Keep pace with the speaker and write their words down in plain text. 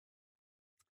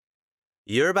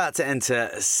You're about to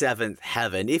enter seventh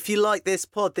heaven. If you like this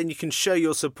pod, then you can show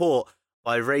your support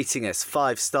by rating us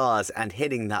 5 stars and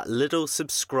hitting that little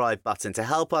subscribe button to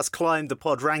help us climb the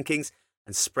pod rankings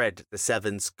and spread the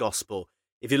Sevens gospel.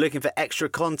 If you're looking for extra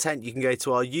content, you can go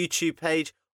to our YouTube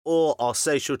page or our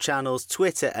social channels,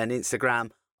 Twitter and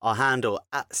Instagram, our handle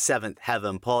at Seventh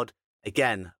Heaven Pod.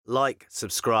 Again, like,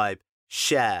 subscribe,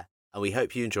 share, and we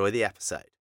hope you enjoy the episode.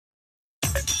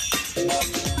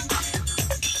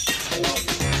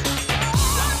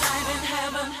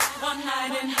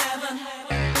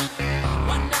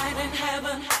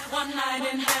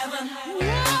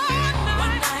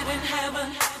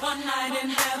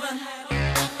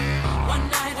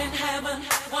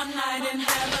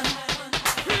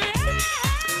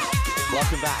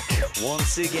 Welcome back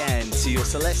once again to your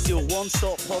celestial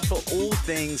one-stop pod for all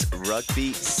things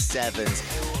rugby sevens.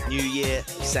 New year,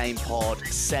 same pod,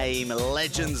 same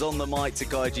legends on the mic to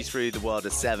guide you through the world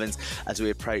of sevens as we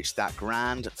approach that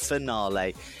grand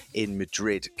finale in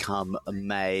Madrid come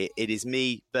May. It is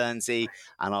me, Burnsy,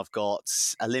 and I've got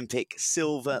Olympic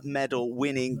silver medal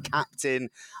winning captain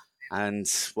and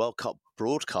World Cup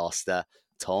broadcaster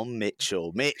Tom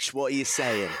Mitchell. Mitch, what are you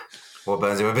saying? Well,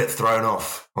 Burnsy, we're a bit thrown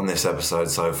off on this episode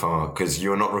so far because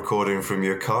you're not recording from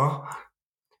your car,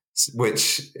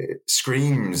 which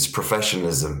screams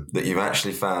professionalism that you've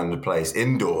actually found a place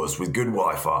indoors with good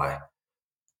Wi-Fi.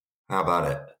 How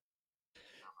about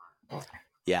it?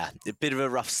 Yeah, a bit of a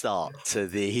rough start to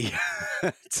the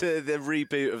to the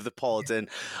reboot of the pod, and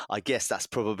I guess that's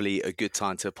probably a good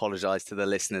time to apologise to the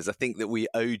listeners. I think that we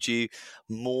owed you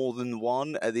more than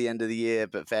one at the end of the year,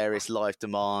 but various life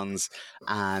demands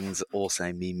and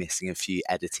also me missing a few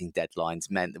editing deadlines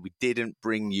meant that we didn't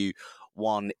bring you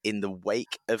one in the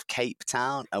wake of Cape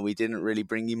Town, and we didn't really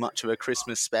bring you much of a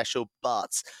Christmas special,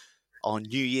 but our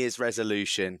New Year's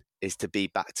resolution is to be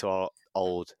back to our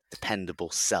old, dependable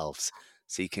selves.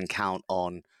 So you can count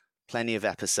on plenty of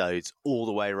episodes all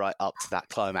the way right up to that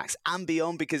climax and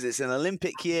beyond, because it's an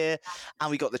Olympic year and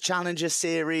we got the Challenger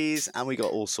Series and we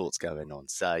got all sorts going on.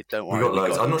 So don't worry. We got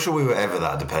loads. I'm not sure we were ever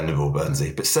that dependable,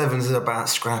 Burnsy, but sevens is about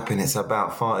scrapping. It's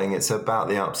about fighting. It's about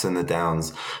the ups and the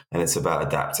downs, and it's about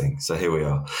adapting. So here we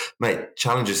are. Mate,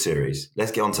 Challenger Series.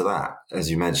 Let's get on to that,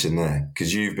 as you mentioned there,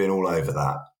 because you've been all over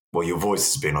that. Well, your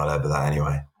voice has been all over that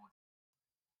anyway.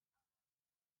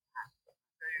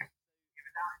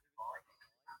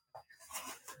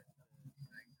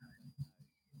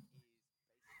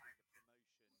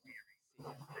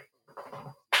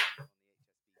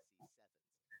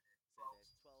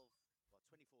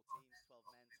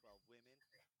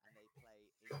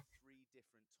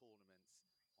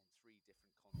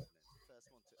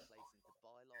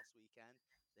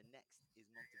 The next is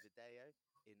Montevideo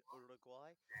in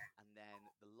Uruguay, and then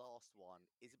the last one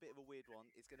is a bit of a weird one.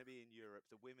 It's going to be in Europe.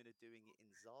 The women are doing it in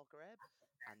Zagreb,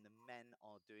 and the men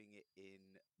are doing it in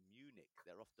Munich.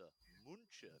 They're off to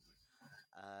München.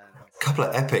 A couple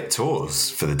of epic tours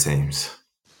for the teams.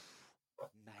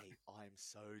 Mate, I'm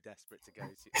so desperate to go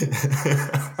to.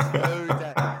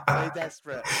 So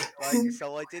desperate. Like,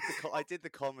 so I did the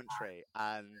commentary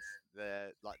and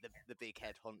the big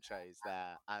head honchos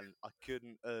there, and I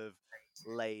couldn't have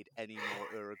laid any more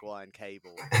Uruguayan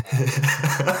cable.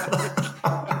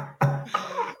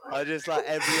 I just like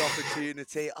every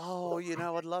opportunity. Oh,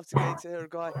 I'd love to go to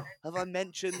Uruguay. Have I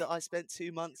mentioned that I spent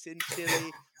 2 months in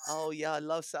Chile? Oh yeah, I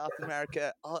love South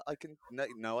America. Oh, I can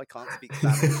no, I can't speak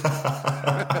Spanish.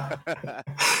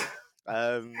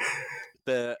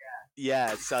 But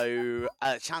yeah, so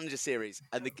Challenger Series,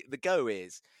 and the go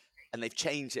is, and they've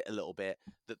changed it a little bit,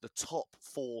 that the top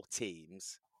 4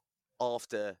 teams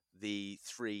after the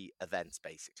 3 events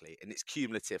basically, and it's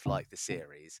cumulative like the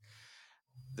series.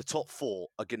 The top 4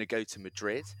 are going to go to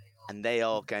Madrid, and they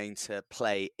are going to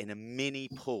play in a mini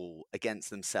pool against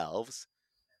themselves.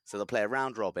 So they'll play a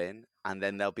round robin, and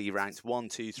then they'll be ranked 1,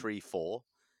 2, 3, 4.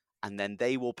 And then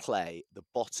they will play the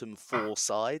bottom 4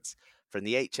 sides from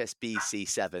the HSBC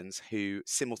Sevens, who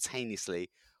simultaneously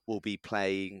will be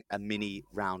playing a mini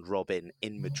round robin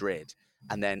in Madrid.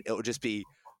 And then it will just be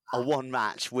a one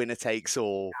match, winner takes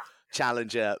all,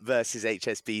 Challenger versus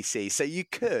HSBC. So you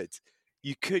could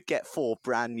get 4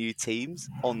 brand new teams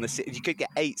on the. You could get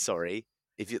 8, sorry,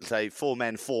 if you say 4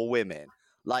 men, 4 women.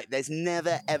 Like, there's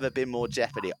never ever been more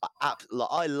jeopardy.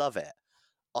 I love it.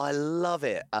 I love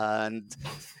it, and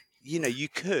you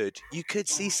could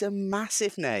see some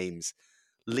massive names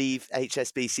leave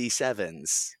HSBC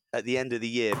Sevens at the end of the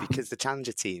year because the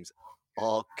Challenger teams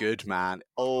are good, man.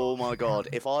 Oh my God!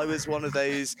 If I was one of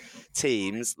those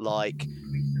teams, like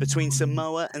between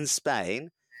Samoa and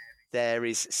Spain, there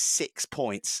is 6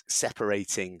 points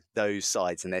separating those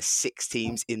sides, and there's 6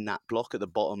 teams in that block at the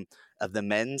bottom of the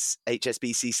men's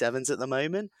HSBC Sevens at the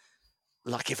moment.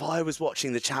 Like, if I was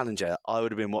watching the Challenger, I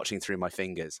would have been watching through my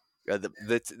fingers.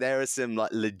 There are some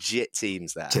like legit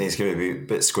teams there. I think it's going to be a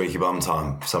bit squeaky bum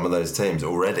time for some of those teams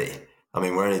already. I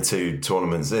mean, we're only 2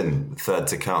 tournaments in, third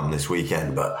to come this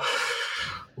weekend, but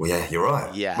well, yeah, you're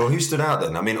right. Yeah. Well, who stood out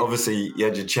then? I mean, obviously, you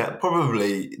had your chat.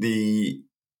 Probably the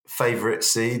favourite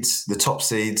seeds, the top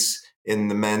seeds in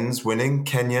the men's winning.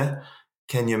 Kenya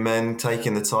men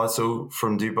taking the title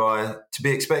from Dubai. To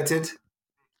be expected?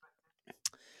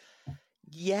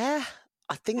 Yeah,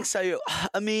 I think so.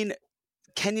 I mean,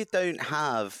 Kenya don't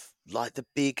have like the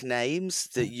big names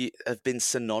that you have been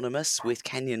synonymous with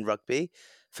Kenyan rugby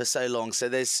for so long. So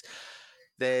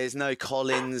there's no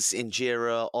Collins in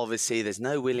Jira, obviously. There's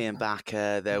no William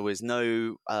Backer. There was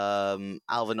no Alvin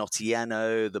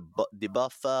Otieno, the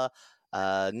buffer.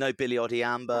 No Billy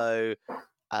Odiambo.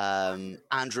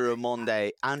 Andrew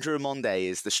Amonde. Andrew Amonde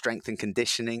is the strength and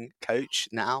conditioning coach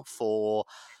now for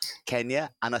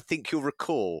Kenya. And I think you'll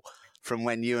recall from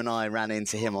when you and I ran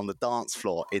into him on the dance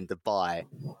floor in Dubai,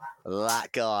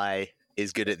 that guy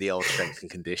is good at the old strength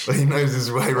and conditioning. He knows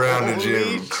his way around the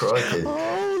gym. Crikey.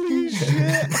 Holy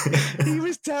shit. He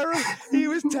was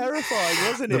terrifying,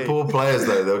 wasn't he? The poor players,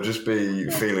 though, they'll just be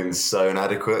feeling so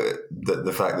inadequate that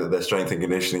the fact that their strength and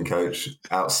conditioning coach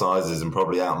outsizes and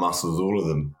probably outmuscles all of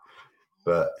them.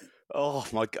 But oh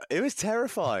my God, it was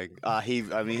terrifying. He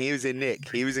was in nick.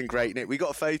 He was in great nick. We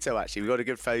got a photo, actually. We got a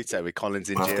good photo with Collins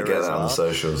and Jira. I'll have to get that on the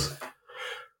socials.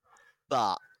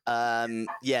 But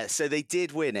yeah, so they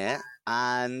did win it,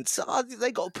 and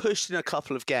they got pushed in a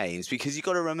couple of games because you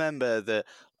got to remember that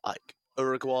like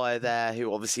Uruguay there,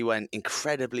 who obviously went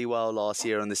incredibly well last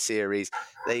year on the series.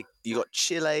 You got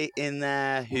Chile in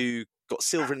there, who got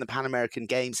silver in the Pan American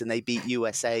Games, and they beat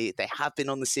USA. They have been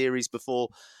on the series before.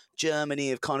 Germany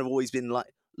have kind of always been like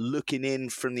looking in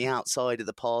from the outside of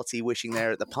the party, wishing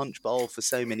they're at the Punch Bowl for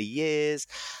so many years.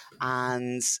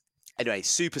 And anyway,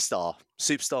 superstar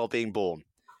being born.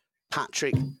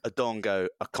 Patrick Adongo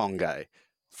Akongo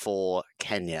for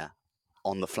Kenya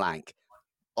on the flank.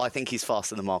 I think he's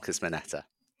faster than Marcus Mineta.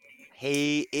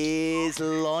 He is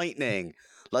lightning.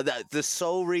 Like that. The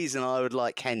sole reason I would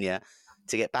like Kenya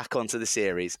to get back onto the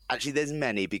series, actually there's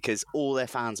many because all their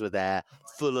fans were there,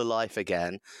 full of life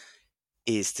again,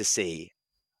 is to see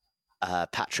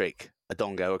Patrick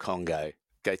Adongo Akongo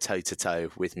go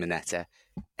toe-to-toe with Mineta.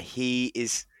 He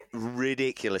is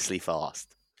ridiculously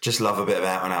fast. Just love a bit of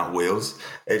out-and-out wheels.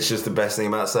 It's just the best thing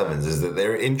about Sevens is that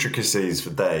there are intricacies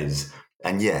for days,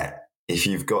 and yet if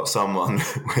you've got someone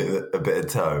with a bit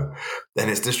of toe, then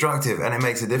it's destructive and it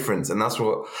makes a difference. And that's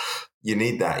what you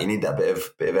need. You need that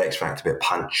bit of X factor, bit of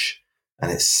punch,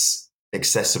 and it's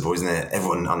accessible, isn't it?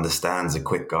 Everyone understands a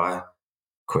quick guy,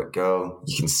 quick girl.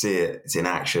 You can see it. It's in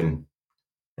action.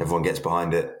 Everyone gets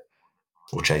behind it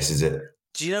or chases it.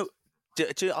 Do you know?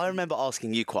 I remember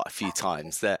asking you quite a few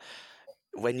times that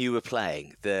when you were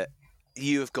playing that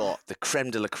you have got the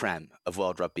creme de la creme of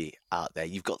world rugby out there.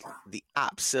 You've got the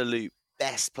absolute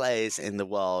best players in the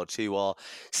world who are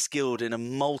skilled in a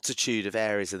multitude of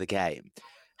areas of the game.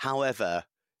 However,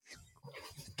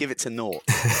 give it to Nort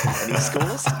and he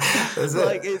scores. It's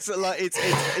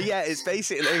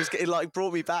basically it like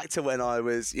brought me back to when I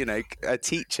was, a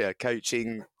teacher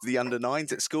coaching the under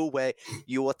 9s at school, where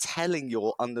you are telling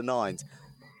your under 9s,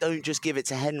 don't just give it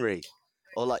to Henry,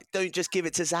 or like don't just give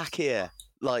it to Zakir.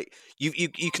 Like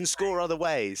you can score other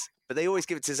ways, but they always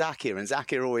give it to Zakir, and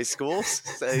Zakir always scores.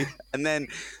 So and then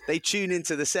they tune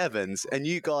into the Sevens, and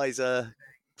you guys are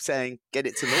saying get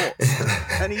it to Nort,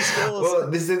 and he scores.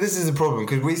 Well, this is a problem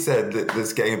because we said that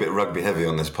it's getting a bit rugby heavy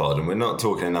on this pod, and we're not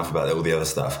talking enough about all the other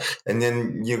stuff. And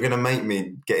then you're going to make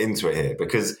me get into it here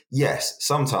because yes,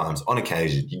 sometimes on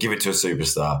occasion you give it to a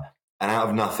superstar, and out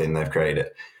of nothing they've created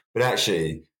it. But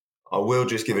actually, I will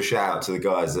just give a shout out to the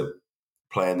guys that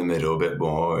play in the middle a bit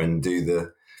more and do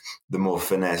the more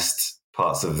finessed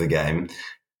parts of the game.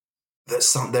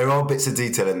 There are bits of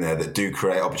detail in there that do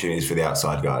create opportunities for the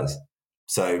outside guys.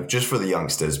 So just for the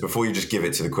youngsters, before you just give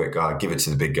it to the quick guy, give it to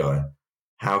the big guy.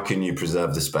 How can you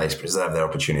preserve the space, preserve their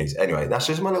opportunities? Anyway, that's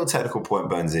just my little technical point,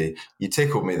 Burnsy. You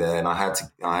tickled me there, and I had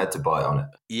to bite on it.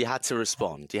 You had to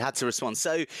respond.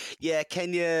 So, yeah,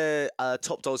 Kenya,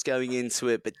 top dogs going into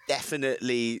it, but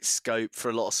definitely scope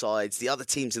for a lot of sides. The other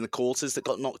teams in the quarters that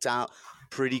got knocked out,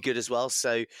 pretty good as well.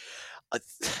 So,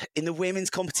 in the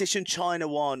women's competition, China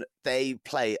won. They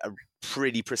play a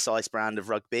pretty precise brand of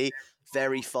rugby.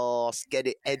 Very fast, get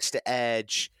it edge to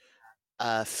edge.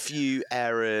 Few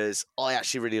errors. I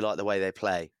actually really like the way they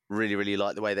play. Really, really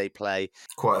like the way they play.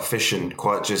 Quite efficient,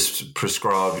 quite just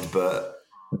prescribed, but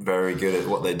very good at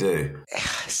what they do.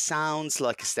 Sounds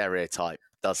like a stereotype,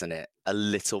 doesn't it? A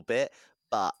little bit,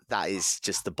 but that is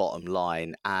just the bottom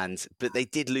line. But they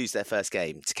did lose their first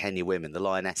game to Kenya women, the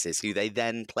Lionesses, who they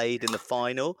then played in the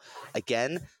final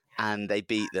again, and they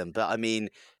beat them. But I mean,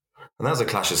 and that was a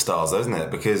clash of styles, isn't it?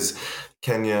 Because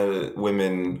Kenya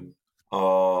women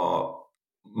are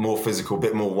more physical,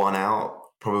 bit more one out,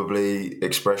 probably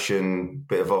expression,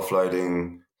 bit of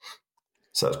offloading.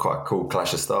 So it's quite a cool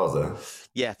clash of styles there.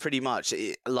 Yeah, pretty much.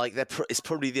 It's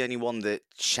probably the only one that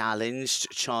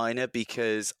challenged China,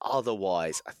 because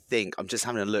otherwise, I think I'm just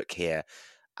having a look here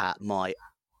at my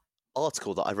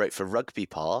article that I wrote for Rugby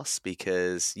Pass,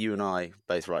 because you and I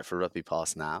both write for Rugby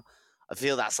Pass now. I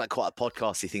feel that's like quite a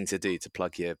podcasty thing to do, to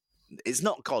plug your. It's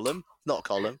not a column,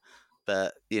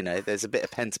 but there's a bit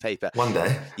of pen to paper. One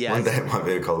day it might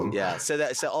be a column. Yeah. So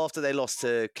after they lost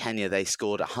to Kenya, they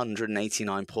scored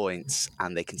 189 points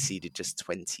and they conceded just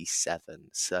 27.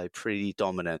 So pretty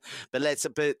dominant. But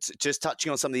just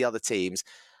touching on some of the other teams,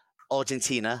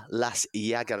 Argentina, Las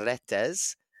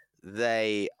Yagaretes.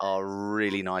 They are a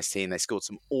really nice team. They scored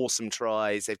some awesome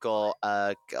tries. They've got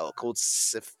a girl called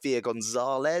Sofia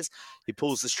Gonzalez, who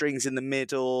pulls the strings in the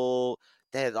middle.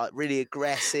 They're like really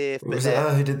aggressive. Was it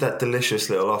her who did that delicious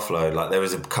little offload? Like there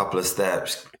was a couple of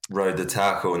steps, rode the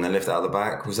tackle, and then lift out the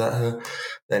back. Was that her?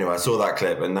 Anyway, I saw that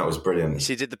clip and that was brilliant.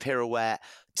 She did the pirouette.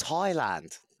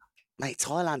 Thailand,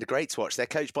 are great to watch. They're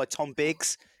coached by Tom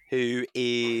Biggs, who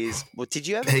is. Well, did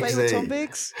you ever play with Tom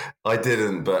Biggs? I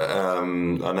didn't, but I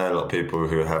know a lot of people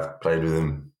who have played with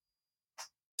him.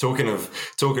 Talking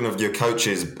of your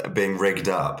coaches being rigged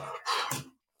up.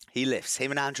 He lifts.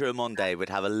 Him and Andrew Amonde would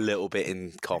have a little bit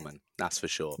in common, that's for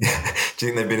sure. Do you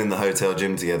think they've been in the hotel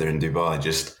gym together in Dubai,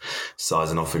 just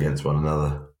sizing off against one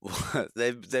another?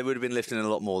 They would have been lifting a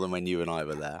lot more than when you and I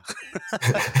were there.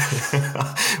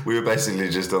 We were basically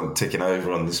just ticking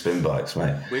over on the spin bikes,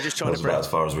 mate. We're just trying to break as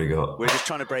far as we got. We're just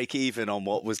trying to break even on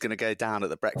what was going to go down at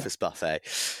the breakfast buffet.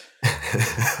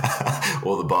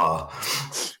 Or the bar.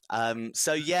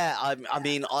 So yeah, I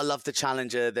mean, I love the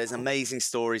Challenger. There's amazing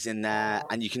stories in there,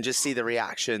 and you can just see the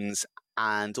reactions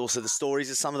and also the stories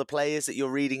of some of the players that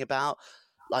you're reading about.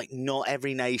 Like, not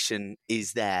every nation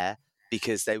is there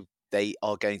because they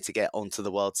are going to get onto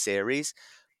the World Series,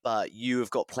 but you have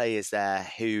got players there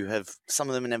who some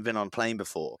of them have never been on a plane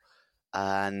before,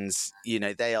 and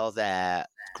they are there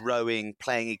growing,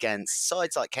 playing against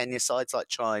sides like Kenya, sides like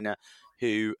China,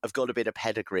 who have got a bit of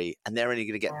pedigree, and they're only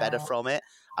going to get better from it.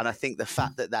 And I think the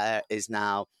fact that there is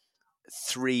now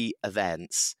 3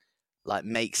 events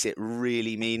makes it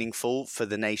really meaningful for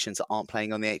the nations that aren't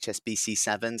playing on the HSBC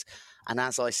Sevens. And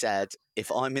as I said,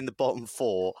 if I'm in the bottom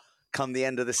 4 come the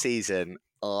end of the season,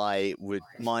 my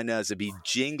nerves would be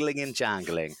jingling and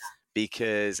jangling,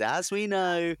 because as we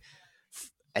know,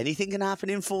 anything can happen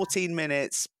in 14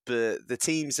 minutes, but the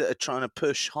teams that are trying to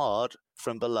push hard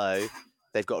from below,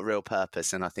 they've got a real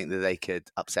purpose, and I think that they could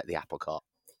upset the apple cart.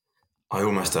 I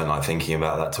almost don't like thinking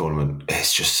about that tournament.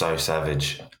 It's just so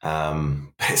savage. But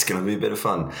it's going to be a bit of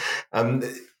fun.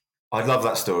 I love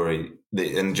that story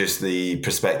and just the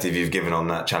perspective you've given on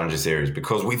that Challenger Series,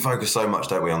 because we focus so much,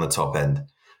 don't we, on the top end.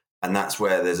 And that's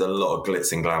where there's a lot of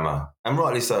glitz and glamour, and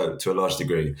rightly so to a large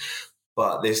degree.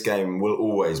 But this game will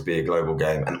always be a global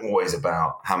game, and always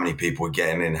about how many people are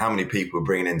getting in, how many people are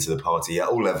bringing into the party at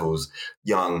all levels,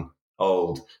 young,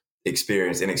 old,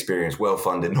 experienced, inexperienced,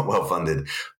 well-funded, not well-funded.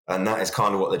 And that is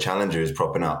kind of what the Challenger is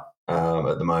propping up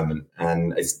at the moment.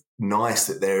 And it's nice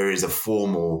that there is a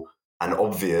formal and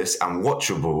obvious and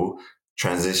watchable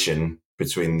transition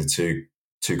between the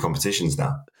two competitions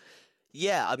now.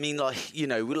 Yeah, I mean,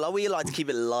 we like to keep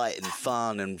it light and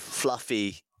fun and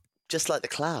fluffy, just like the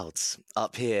clouds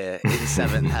up here in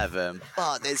Seventh Heaven.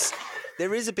 But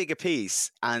there is a bigger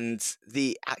piece, and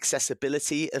the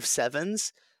accessibility of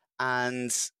Sevens,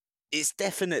 and it's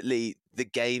definitely the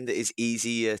game that is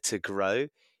easier to grow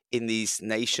in these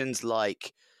nations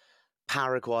like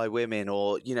Paraguay women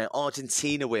or,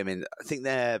 Argentina women. I think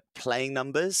their playing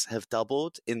numbers have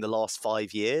doubled in the last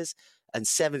 5 years, and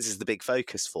Sevens is the big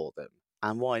focus for them.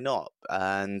 And why not?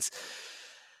 And,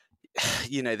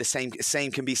 the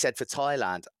same can be said for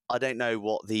Thailand. I don't know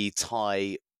what the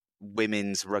Thai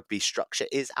women's rugby structure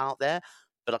is out there,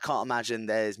 but I can't imagine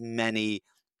there's many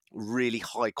really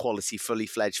high quality, fully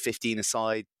fledged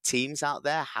 15-a-side teams out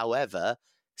there. However,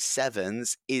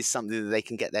 Sevens is something that they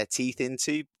can get their teeth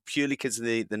into purely because of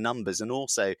the numbers, and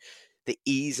also the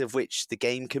ease of which the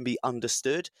game can be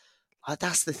understood.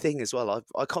 That's the thing as well.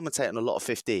 I commentate on a lot of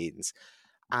 15s,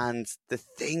 and the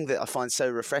thing that I find so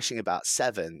refreshing about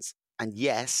Sevens, and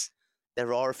yes,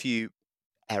 there are a few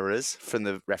errors from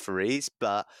the referees,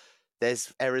 but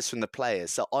there's errors from the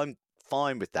players. So I'm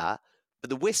fine with that. But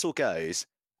the whistle goes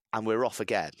and we're off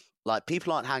again. Like,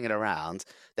 people aren't hanging around.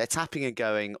 They're tapping and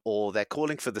going, or they're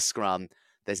calling for the scrum.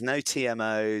 There's no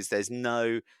TMOs. There's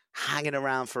no hanging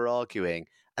around for arguing.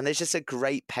 And there's just a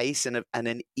great pace and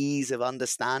an ease of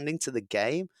understanding to the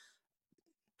game.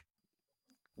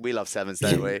 We love sevens,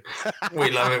 don't we? We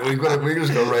love it. We've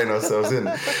just got to rein ourselves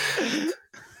in.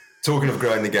 Talking of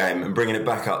growing the game and bringing it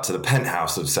back up to the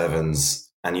penthouse of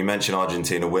sevens, and you mentioned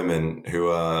Argentina women who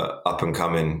are up and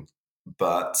coming,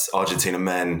 but Argentina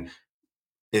men,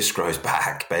 Isgro's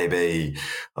back, baby,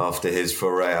 after his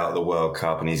foray out of the World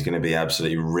Cup, and he's going to be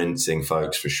absolutely rinsing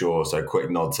folks for sure. So quick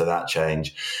nod to that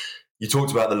change. You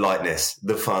talked about the lightness,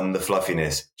 the fun, the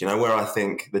fluffiness. Do you know where I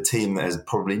think the team that has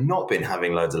probably not been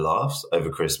having loads of laughs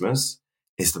over Christmas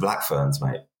is the Black Ferns,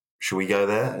 mate? Should we go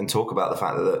there and talk about the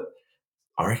fact that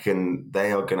I reckon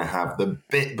they are going to have the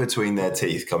bit between their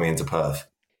teeth coming into Perth?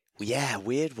 Yeah,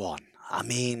 weird one. I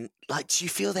mean, like, do you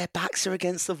feel their backs are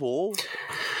against the wall?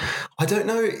 I don't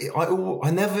know.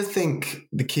 I never think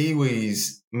the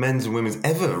Kiwis, men's and women's,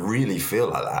 ever really feel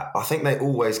like that. I think they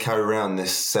always carry around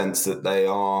this sense that they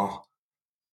are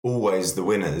always the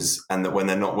winners, and that when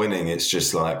they're not winning, it's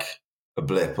just like a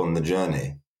blip on the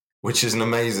journey, which is an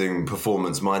amazing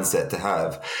performance mindset to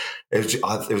have. It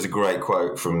was a great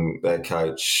quote from their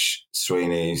coach,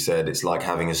 Sweeney. He said, it's like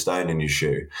having a stone in your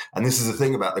shoe. And this is the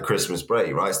thing about the Christmas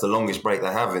break, right? It's the longest break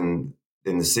they have in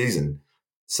the season.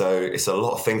 So it's a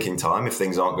lot of thinking time if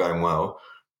things aren't going well.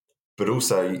 But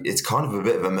also, it's kind of a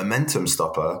bit of a momentum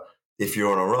stopper if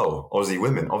you're on a roll. Aussie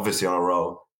women, obviously on a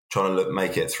roll, trying to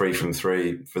make it 3 from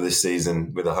 3 for this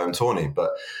season with a home tourney.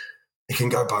 But it can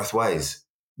go both ways.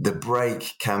 The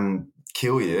break can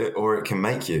kill you or it can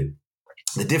make you.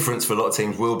 The difference for a lot of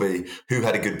teams will be who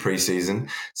had a good preseason.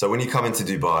 So when you come into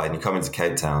Dubai and you come into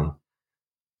Cape Town,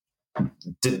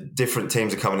 different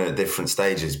teams are coming in at different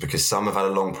stages, because some have had a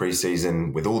long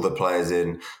preseason with all the players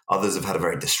in. Others have had a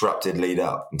very disrupted lead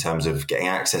up in terms of getting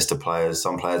access to players.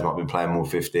 Some players might be playing more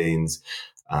 15s.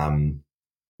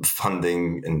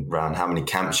 Funding and around how many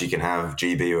camps you can have.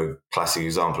 GB are a classic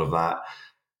example of that.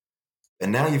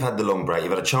 And now you've had the long break,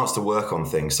 you've had a chance to work on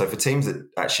things. So for teams that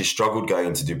actually struggled going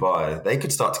into Dubai, they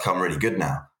could start to come really good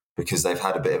now because they've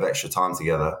had a bit of extra time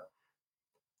together.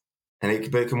 And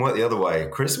it can work the other way.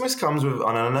 Christmas comes with,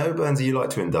 and I know, Burnsy, you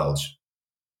like to indulge.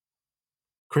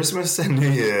 Christmas and New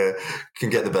Year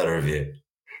can get the better of you.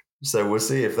 So we'll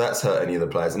see if that's hurt any of the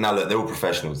players. Now, look, they're all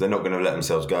professionals. They're not going to let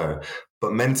themselves go.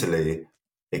 But mentally,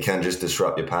 it can just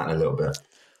disrupt your pattern a little bit.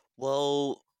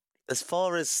 Well, as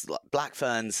far as Black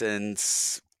Ferns and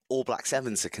All Black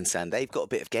Sevens are concerned, they've got a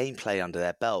bit of gameplay under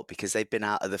their belt because they've been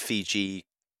out of the Fiji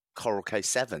Coral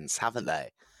Coast Sevens, haven't they?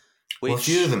 Well, a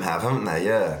few of them have, haven't they?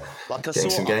 Yeah. Like I Getting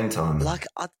saw some game time.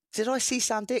 Did I see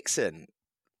Sam Dixon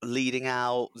leading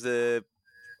out the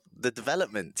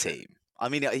development team? I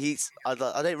mean, I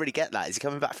don't really get that. Is he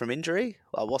coming back from injury?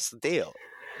 What's the deal?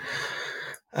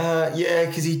 Yeah,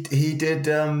 because he did.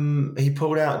 He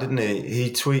pulled out, didn't he?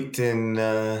 He tweaked in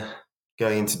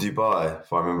going into Dubai,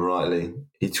 if I remember rightly.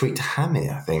 He tweaked a hammy,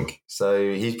 I think.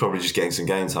 So he's probably just getting some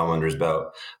game time under his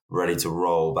belt, ready to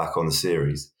roll back on the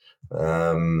series.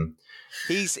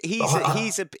 He's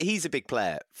a big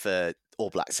player for All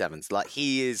Black Sevens. Like,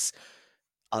 he is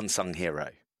unsung hero,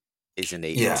 isn't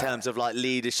he? Yeah. In terms of like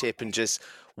leadership and just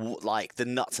like the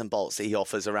nuts and bolts that he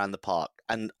offers around the park.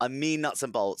 And I mean nuts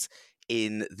and bolts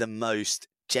in the most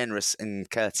generous and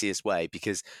courteous way,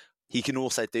 because he can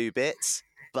also do bits,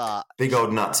 but big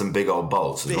old nuts and big old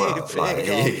bolts as well.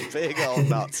 Big old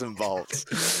nuts and bolts.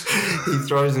 He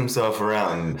throws himself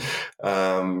around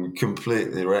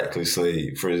completely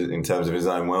recklessly in terms of his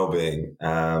own well-being.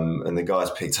 And the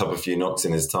guy's picked up a few knocks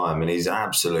in his time, and he's an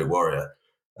absolute warrior.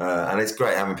 And it's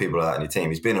great having people like that in your team.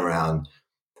 He's been around.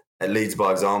 It leads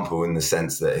by example in the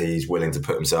sense that he's willing to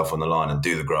put himself on the line and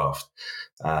do the graft.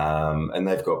 And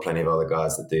they've got plenty of other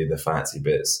guys that do the fancy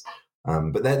bits.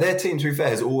 But their team, to be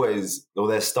fair,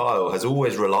 their style has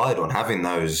always relied on having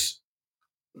those,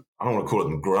 I don't want to call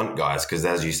them grunt guys, because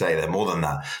as you say, they're more than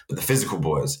that, but the physical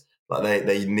boys. Like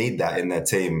they need that in their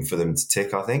team for them to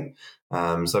tick, I think.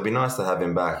 So it'd be nice to have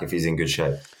him back if he's in good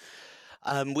shape.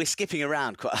 We're skipping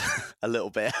around quite a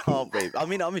little bit, aren't we? I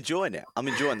mean, I'm enjoying it. I'm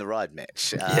enjoying the ride,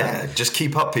 Mitch. Yeah, just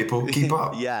keep up, people. Keep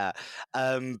up. Yeah.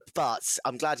 But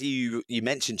I'm glad you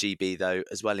mentioned GB, though,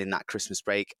 as well in that Christmas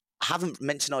break. I haven't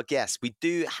mentioned our guests. We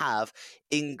do have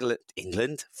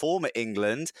former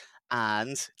England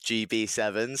and GB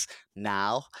Sevens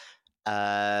now,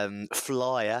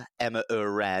 flyer Emma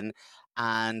Uren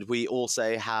And we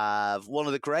also have one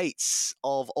of the greats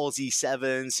of Aussie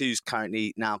Sevens, who's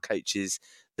currently now coaches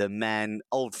the men,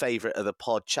 old favourite of the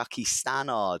pod, Chucky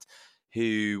Stannard,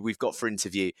 who we've got for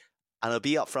interview. And I'll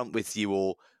be upfront with you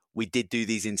all, we did do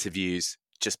these interviews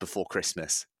just before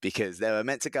Christmas because they were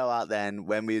meant to go out then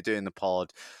when we were doing the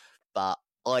pod, but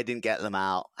I didn't get them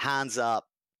out. Hands up,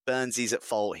 Burnsy's at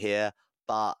fault here.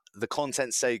 But the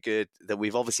content's so good that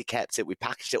we've obviously kept it. We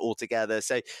packaged it all together.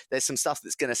 So there's some stuff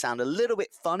that's going to sound a little bit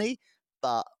funny,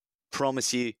 but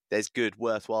promise you there's good,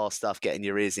 worthwhile stuff getting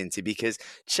your ears into because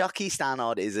Chucky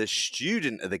Stannard is a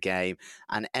student of the game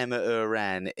and Emma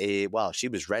Uren, well, she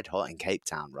was red hot in Cape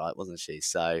Town, right? Wasn't she?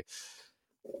 So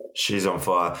she's on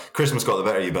fire. Christmas got the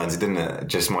better of you, Burnsy, didn't it?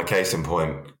 Just my case in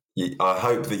point. I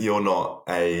hope that you're not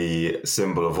a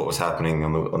symbol of what was happening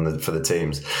for the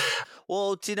teams.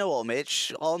 Well, do you know what,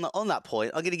 Mitch? On that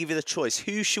point, I'm going to give you the choice.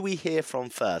 Who should we hear from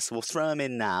first? We'll throw them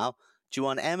in now. Do you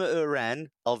want Emma Uren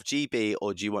of GB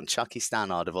or do you want Chucky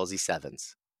Stannard of Aussie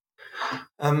Sevens?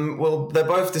 Well, they're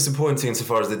both disappointing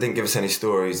insofar as they didn't give us any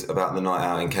stories about the night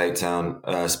out in Cape Town.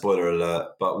 Spoiler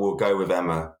alert, but we'll go with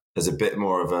Emma as a bit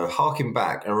more of a harking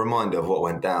back and a reminder of what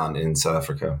went down in South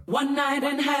Africa. One night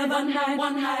in heaven,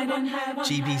 one night in heaven.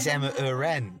 GB's Emma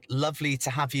Uren, lovely to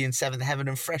have you in Seventh Heaven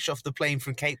and fresh off the plane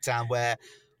from Cape Town where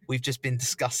we've just been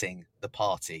discussing the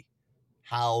party.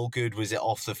 How good was it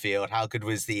off the field? How good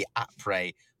was the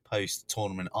après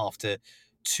post-tournament after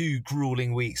 2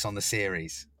 gruelling weeks on the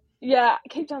series? Yeah,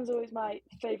 Cape Town's always my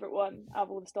favourite one out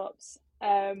of all the stops.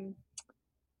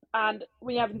 And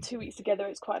when you're having 2 weeks together,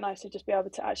 it's quite nice to just be able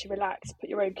to actually relax, put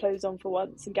your own clothes on for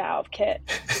once and get out of kit.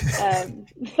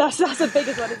 That's the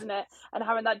biggest one, isn't it? And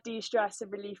having that de-stress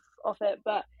and relief off it.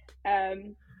 But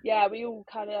yeah, we all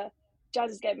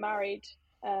Jazz is getting married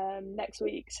next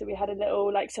week. So we had a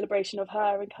little celebration of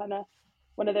her and kind of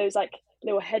one of those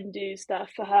little hen do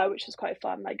stuff for her, which was quite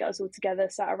fun. Got us all together,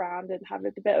 sat around and having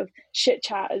a bit of shit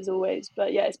chat as always.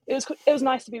 But yeah, it was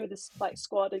nice to be with this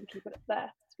squad and keep it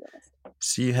there.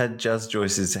 So you had Jazz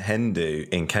Joyce's hen do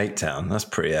in Cape Town. That's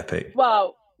pretty epic.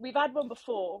 Well, we've had one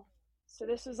before. So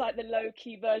this was the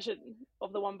low-key version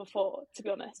of the one before, to be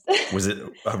honest. Was it?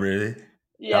 Oh, really?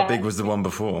 Yeah. How big was the one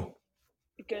before?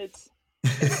 Good.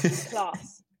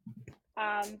 Class.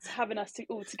 And having us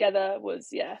all together was,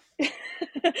 yeah.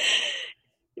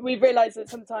 We've realised that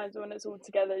sometimes when it's all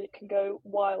together, it can go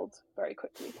wild very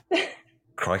quickly.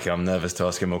 Crikey, I'm nervous to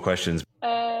ask him more questions.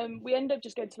 We ended up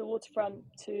just going to the waterfront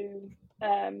to,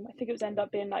 I think it was end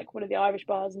up being one of the Irish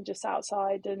bars and just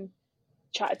outside and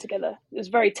chatted together. It was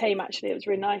very tame, actually. It was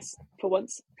really nice for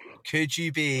once. Could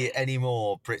you be any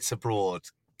more Brits abroad?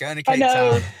 Going to Cape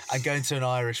Town and going to an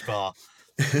Irish bar.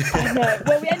 I know.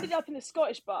 Well, we ended up in the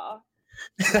Scottish bar.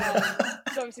 So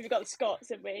obviously we got the Scots,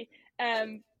 didn't we?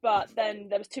 But then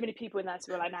there was too many people in there,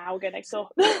 so we were like, nah, we'll go next door.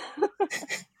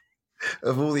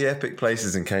 Of all the epic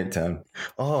places in Cape Town,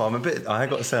 I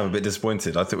got to say, I'm a bit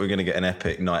disappointed. I thought we were going to get an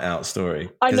epic night out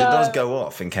story. Because it does go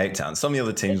off in Cape Town. Some of the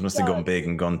other teams must have gone big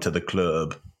and gone to the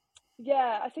club.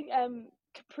 Yeah, I think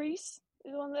Caprice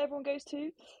is the one that everyone goes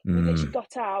to. We literally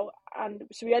got out, and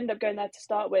so we ended up going there to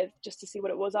start with, just to see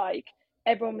what it was like.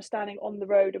 Everyone was standing on the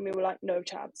road, and we were like, no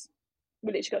chance.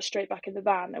 We literally got straight back in the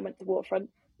van and went to the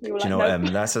waterfront. We were Do you know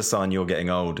what, that's a sign you're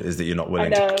getting old, is that you're not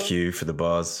willing to queue for the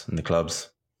bars and the clubs.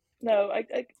 No,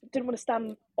 I didn't want to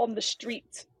stand on the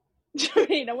street. Do you know what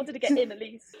I mean? I wanted to get in at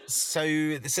least. So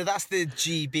that's the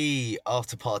GB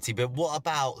after party, but what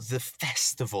about the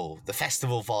festival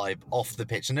vibe off the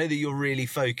pitch? I know that you're really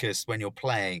focused when you're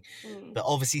playing, but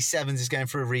obviously Sevens is going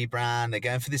for a rebrand. They're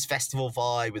going for this festival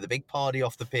vibe with a big party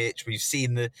off the pitch. We've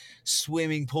seen the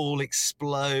swimming pool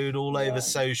explode all over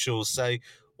socials. So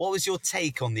what was your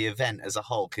take on the event as a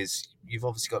whole? Because you've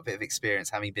obviously got a bit of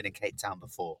experience having been in Cape Town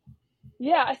before.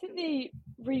 Yeah, I think the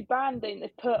rebranding,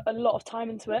 they've put a lot of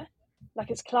time into it.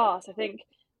 It's class. I think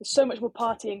there's so much more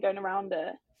partying going around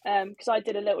it. Because I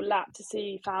did a little lap to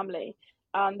see family,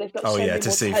 and they've got so many more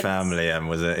to see tents. family, and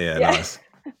was it? Yeah, nice.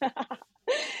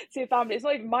 See family. It's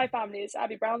not even my family. It's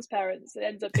Abby Brown's parents. It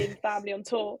ends up being family on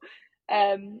tour,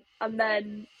 and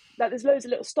then there's loads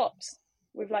of little stops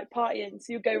with partying.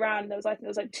 So you go around. There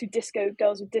was 2 disco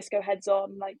girls with disco heads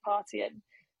on, partying.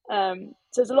 So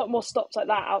there's a lot more stops like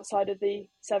that outside of the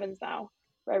Sevens now,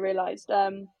 where I realised.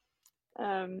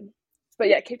 But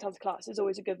yeah, Cape Town's class is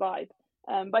always a good vibe.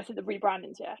 But I think the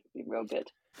rebranding's been real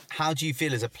good. How do you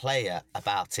feel as a player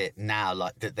about it now?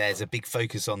 That there's a big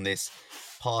focus on this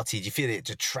party. Do you feel it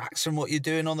detracts from what you're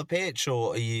doing on the pitch,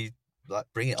 or are you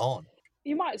bring it on?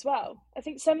 You might as well. I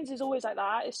think Sevens is always like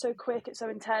that. It's so quick, it's so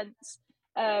intense,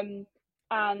 and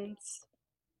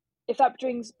if that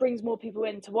brings more people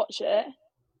in to watch it,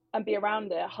 and be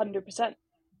around it 100%.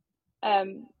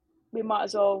 We might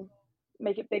as well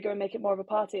make it bigger and make it more of a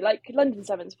party. Like London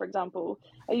Sevens, for example,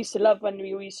 I used to love when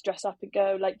we all used to dress up and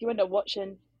go. Like you end up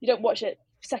watching, you don't watch it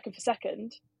second for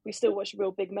second. We still watch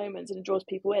real big moments, and it draws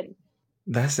people in.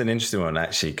 That's an interesting one,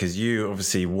 actually, because you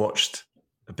obviously watched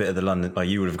a bit of the London. Like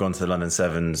you would have gone to the London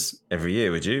Sevens every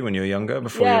year, would you, when you were younger,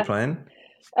 before you were playing?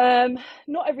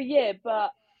 Not every year,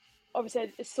 but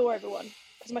obviously I saw everyone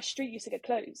because my street used to get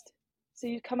closed. So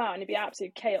you'd come out and it'd be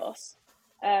absolute chaos.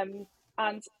 And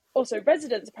also,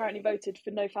 residents apparently voted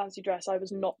for no fancy dress. I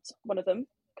was not one of them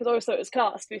because I always thought it was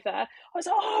class, to be fair. I was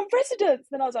like, oh, residents.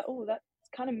 Then I was like, oh, that's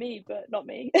kind of me, but not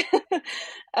me.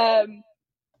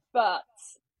 But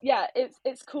yeah,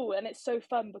 it's cool and it's so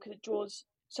fun because it draws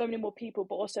so many more people,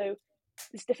 but also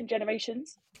there's different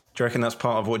generations. Do you reckon that's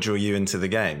part of what drew you into the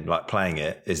game, like playing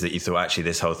it, is that you thought actually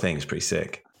this whole thing is pretty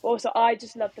sick? Also, I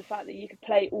just love the fact that you could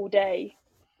play all day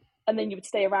and then you would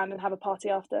stay around and have a party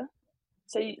after.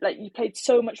 So you played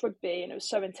so much rugby and it was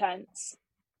so intense.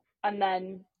 And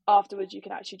then afterwards you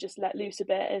can actually just let loose a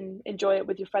bit and enjoy it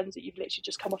with your friends that you've literally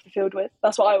just come off the field with.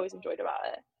 That's what I always enjoyed about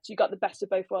it. So you got the best of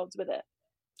both worlds with it.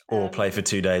 Or play for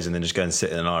 2 days and then just go and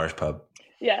sit in an Irish pub.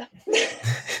 Yeah.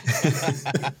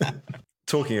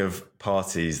 Talking of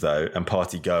parties, though, and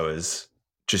party goers,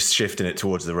 just shifting it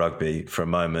towards the rugby for a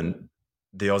moment,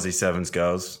 the Aussie Sevens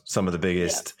girls, some of the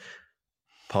biggest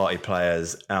party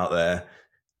players out there,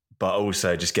 but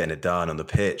also just getting it done on the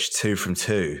pitch, 2 from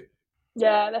 2.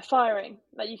 Yeah, they're firing.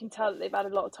 Like you can tell that they've had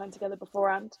a lot of time together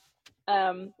beforehand.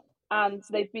 And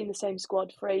they've been the same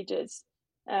squad for ages.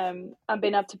 And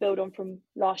been able to build on from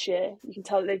last year. You can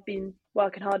tell that they've been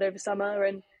working hard over summer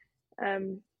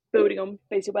and building on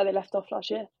basically where they left off last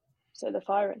year. So they're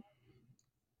firing.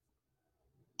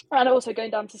 And also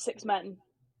going down to 6 men.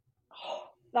 Oh,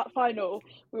 that final,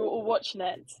 we were all watching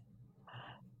it.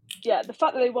 Yeah, the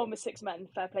fact that they won with 6 men,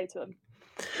 fair play to them.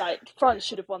 Like, France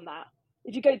should have won that.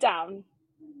 If you go down,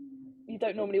 you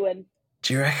don't normally win.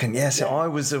 Do you reckon? Yeah, so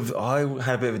I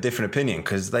had a bit of a different opinion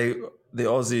because the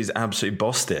Aussies absolutely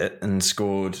bossed it and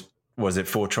scored, was it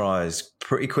 4 tries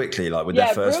pretty quickly, like with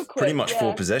their first pretty much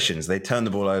 4 possessions. They turned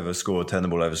the ball over, scored, turned the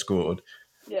ball over, scored.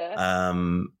 Yeah.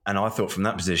 And I thought from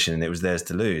that position it was theirs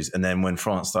to lose. And then when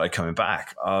France started coming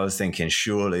back, I was thinking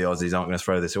surely Aussies aren't going to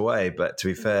throw this away. But to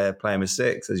be fair, playing with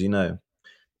 6, as you know,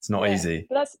 it's not easy.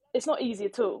 But it's not easy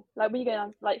at all. Like when you go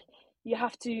down, like you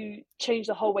have to change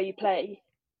the whole way you play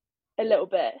a little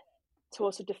bit to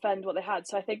also defend what they had.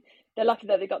 So I think they're lucky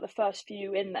that they got the first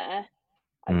few in there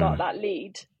and got that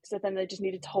lead. So then they just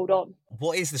needed to hold on.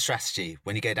 What is the strategy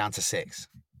when you go down to 6?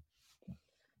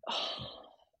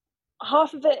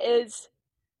 Half of it is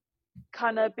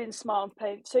kind of being smart and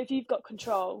playing. So if you've got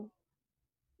control,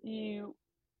 you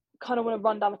kind of want to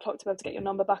run down the clock to be able to get your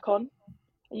number back on.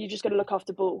 And you just got to look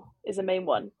after the ball is the main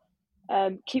one.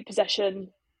 Keep possession.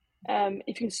 If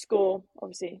you can score,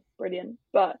 obviously, brilliant.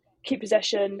 But keep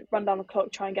possession, run down the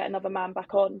clock, try and get another man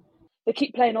back on. They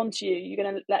keep playing onto you, you're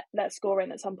going to let score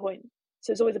in at some point.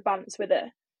 So there's always a balance with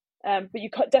it. But you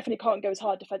definitely can't go as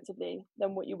hard defensively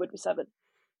than what you would with 7.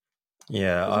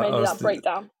 Yeah. Mainly that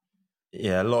breakdown.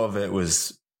 Yeah, a lot of it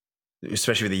was,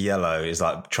 especially with the yellow, is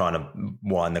like trying to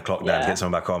wind the clock down to get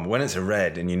someone back on. But when it's a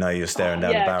red and you know you're staring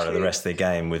down the barrel of the rest of the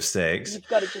game with 6. You've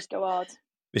got to just go hard.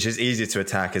 Which is easier to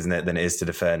attack, isn't it, than it is to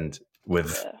defend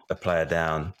with a player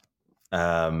down.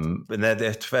 And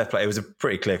they're fair play. It was a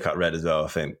pretty clear-cut red as well, I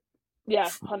think. Yeah,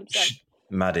 100%.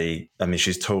 Maddie, I mean,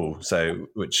 she's tall, so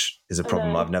which is a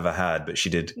problem I've never had, but she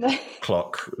did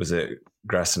clock, was it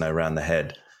Grassino around the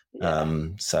head. Yeah.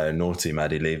 So naughty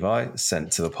Maddie Levi,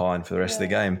 sent to the pine for the rest of the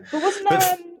game. But wasn't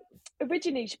there,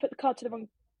 originally she put the card to the wrong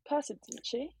person, didn't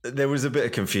she? There was a bit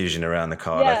of confusion around the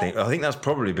card. I think that's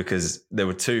probably because there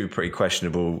were 2 pretty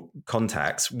questionable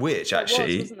contacts, which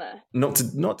actually I'm not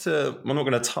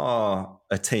going to tar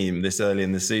a team this early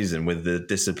in the season with the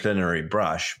disciplinary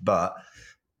brush, but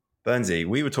Burnsy,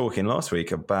 we were talking last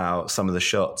week about some of the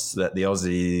shots that the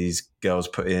Aussies girls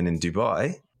put in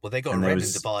Dubai. Well, they got a red in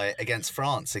Dubai against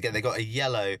France. Again, they got a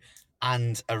yellow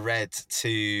and a red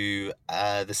to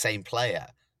the same player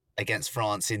against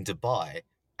France in Dubai,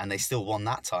 and they still won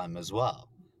that time as well.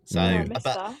 So,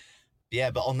 but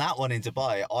on that one in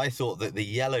Dubai, I thought that the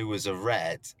yellow was a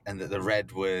red and that the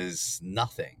red was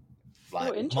nothing.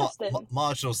 Like interesting.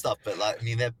 Marginal stuff, but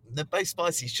they're both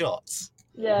spicy shots.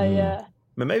 Yeah.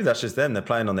 But maybe that's just them. They're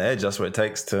playing on the edge. That's what it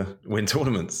takes to win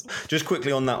tournaments. Just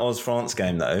quickly on that Oz-France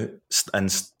game, though, and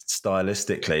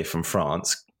stylistically from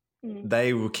France,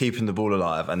 they were keeping the ball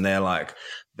alive and they're like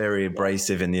very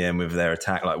abrasive in the end with their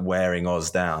attack, like wearing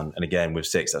Oz down. And again, with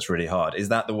 6, that's really hard. Is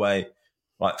that the way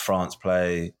like France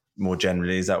play more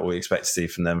generally? Is that what we expect to see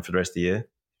from them for the rest of the year?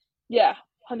 Yeah,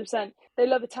 100%. They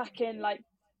love attacking, like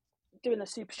doing the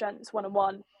super strengths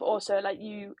 1-on-1, but also like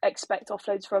you expect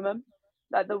offloads from them,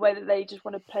 like the way that they just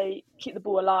want to keep the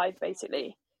ball alive,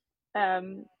 basically.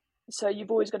 So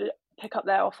you've always got to pick up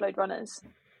their offload runners.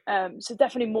 So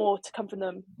definitely more to come from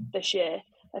them this year.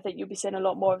 I think you'll be seeing a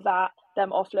lot more of that,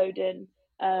 them offloading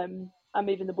and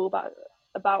moving the ball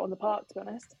about on the park, to be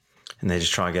honest. And they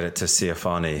just try and get it to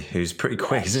Siafani, who's pretty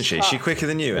quick, isn't she? Is she quicker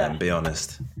than you, Em, be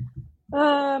honest?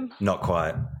 Not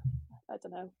quite. I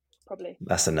don't know, probably.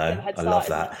 That's a no. I love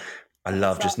that. I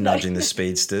love just nudging the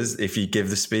speedsters. If you give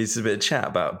the speedsters a bit of chat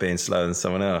about being slower than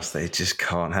someone else, they just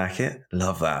can't hack it.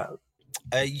 Love that.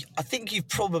 I think you've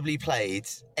probably played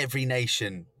every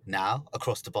nation now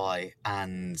across Dubai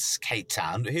and Cape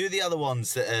Town. Who are the other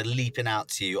ones that are leaping out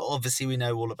to you? Obviously, we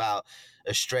know all about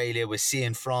Australia. We're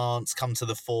seeing France come to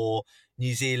the fore.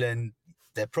 New Zealand,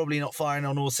 they're probably not firing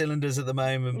on all cylinders at the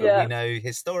moment, but we know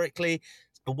historically.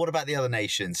 But what about the other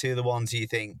nations? Who are the ones you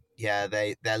think,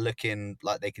 they're looking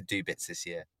like they could do bits this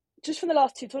year? Just from the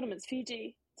last two tournaments,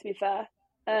 Fiji, to be fair,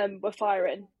 were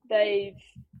firing. They've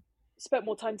spent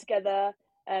more time together.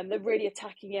 They're really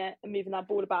attacking it and moving that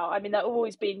ball about. I mean, they've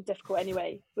always been difficult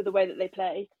anyway with the way that they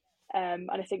play. And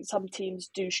I think some teams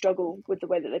do struggle with the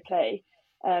way that they play,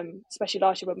 especially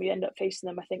last year when we end up facing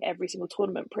them, I think, every single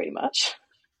tournament pretty much.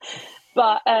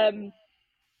 But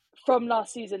from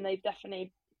last season, they've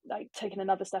definitely taken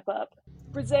another step up.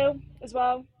 Brazil as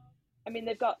well. I mean,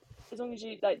 they've got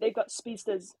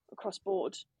speedsters across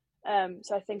board.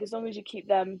 So I think as long as you keep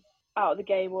them out of the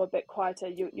game or a bit quieter,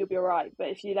 you'll be all right. But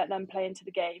if you let them play into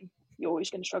the game, you're always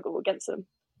going to struggle against them.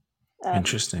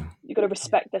 Interesting. You've got to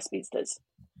respect their speedsters.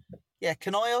 Yeah,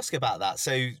 can I ask about that?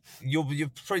 So you're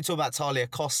probably talking about Talia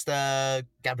Costa,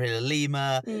 Gabriela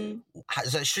Lima.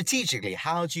 So strategically,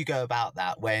 how do you go about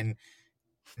that when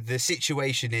the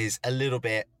situation is a little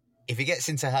bit, if it gets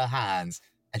into her hands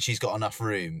and she's got enough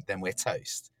room, then we're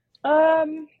toast?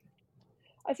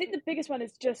 I think the biggest one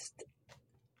is just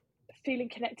feeling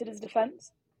connected as a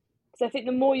defence. Because I think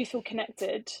the more you feel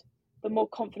connected, the more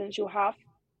confidence you'll have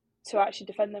to actually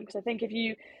defend them. Because I think if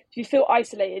you feel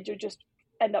isolated, you'll just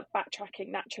end up backtracking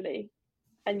naturally,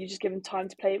 and you just give them time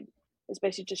to play. It's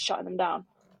basically just shutting them down.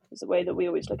 Is the way that we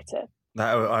always look at it.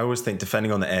 I always think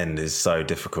defending on the end is so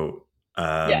difficult.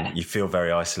 You feel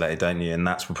very isolated, don't you? And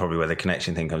that's probably where the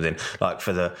connection thing comes in. Like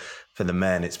for the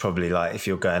men, it's probably like if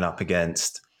you're going up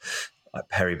against like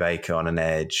Perry Baker on an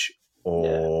edge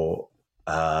or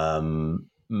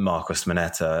Marcos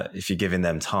Moneta, if you're giving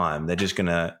them time, they're just going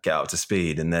to get up to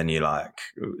speed, and then they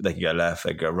can go left,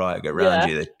 they go right, go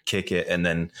round you, they kick it, and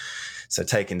then so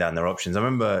taking down their options. I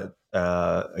remember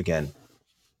again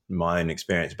my own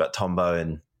experience, but Tom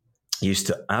Bowen used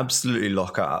to absolutely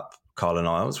lock up Carlin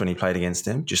Isles when he played against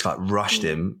him, just like rushed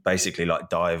him, basically like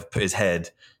dive, put his head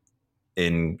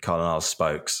in Carlin Isles'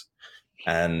 spokes,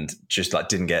 and just like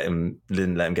didn't let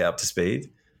him get up to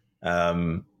speed.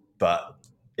 But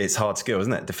it's hard skill,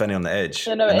 isn't it? Defending on the edge.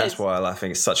 Yeah, and that's why I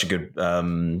think it's such a good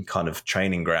kind of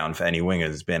training ground for any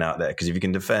wingers being out there. Because if you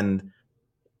can defend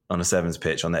on a sevens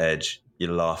pitch on the edge,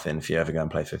 you're laughing if you ever go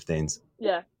and play 15s.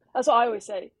 Yeah, that's what I always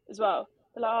say as well.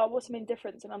 They're like, what's the main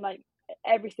difference? And I'm like,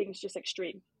 everything's just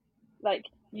extreme. Like,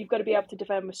 you've got to be able to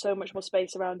defend with so much more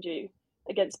space around you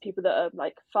against people that are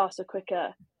like faster,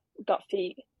 quicker, got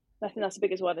feet. I think that's the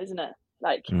biggest one, isn't it?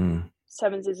 Like,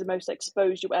 sevens is the most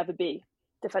exposed you'll ever be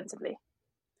defensively.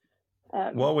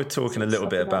 While we're talking a little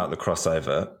bit about the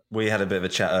crossover, we had a bit of a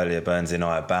chat earlier, Burns and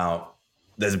I, about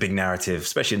there's a big narrative,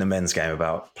 especially in the men's game,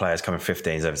 about players coming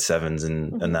 15s over sevens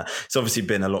and that. It's obviously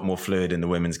been a lot more fluid in the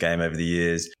women's game over the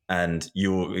years, and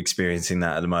you're experiencing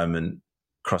that at the moment,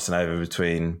 crossing over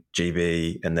between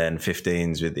GB and then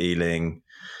 15s with Ealing.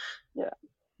 Yeah.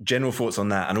 General thoughts on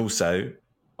that, and also,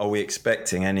 are we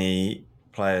expecting any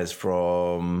players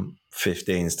from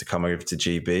 15s to come over to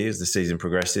GB as the season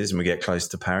progresses and we get close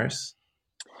to Paris?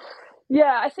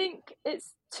 Yeah, I think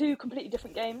it's two completely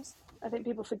different games. I think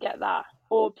people forget that,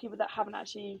 or people that haven't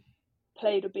actually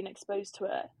played or been exposed to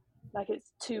it. Like,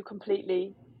 it's two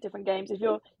completely different games.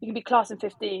 You can be class in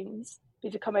 15s, but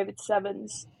if you come over to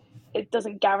sevens, it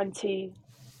doesn't guarantee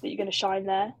that you're going to shine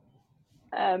there.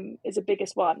 Is the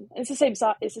biggest one. And it's the same.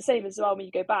 It's the same as well when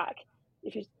you go back.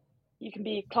 If you can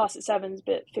be class at sevens,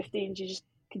 but 15s you just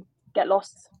can get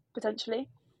lost potentially.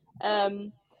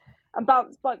 And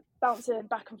bouncing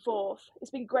back and forth,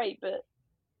 it's been great, but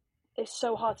it's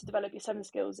so hard to develop your seven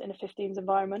skills in a 15s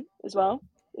environment as well,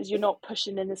 as you're not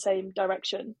pushing in the same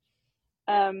direction.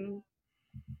 And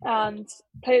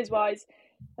players wise,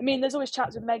 I mean, there's always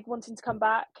chats with Meg wanting to come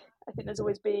back. I think there's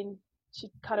always been she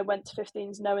kind of went to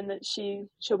 15s knowing that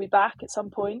she'll be back at some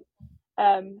point.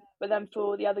 But then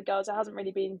for the other girls, there hasn't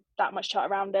really been that much chat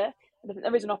around it. And I think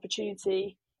there is an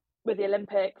opportunity with the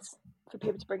Olympics for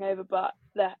people to bring over, but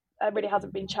there really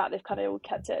hasn't been chat. They've kind of all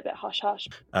kept it a bit hush-hush.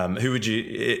 Who would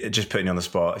you, just putting you on the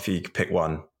spot, if you could pick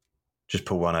one, just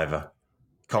pull one over?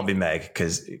 Can't be Meg,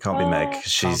 because can't be Meg.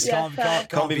 She's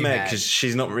can't be Meg because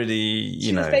she's not really,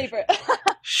 she's a favourite.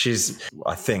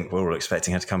 I think we're all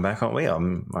expecting her to come back, aren't we? I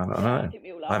don't know.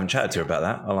 I haven't chatted to her about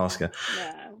that. I'll ask her.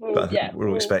 We're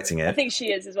all expecting it. I think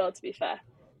she is as well, to be fair.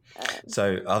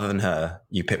 So other than her,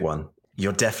 you pick one.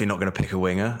 You're definitely not going to pick a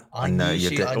winger. I know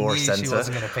you're or a centre. She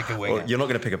wasn't going to pick a winger. You're not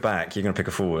going to pick a back. You're going to pick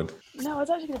a forward. No, I was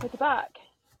actually going to pick a back.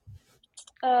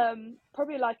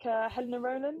 Probably like Helena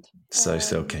Rowland. So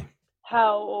silky.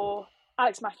 Or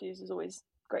Alex Matthews is always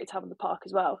great to have in the park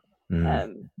as well.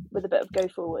 With a bit of go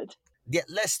forward. Yeah,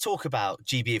 let's talk about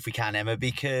GB if we can, Emma,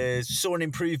 because saw an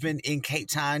improvement in Cape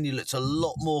Town. You looked a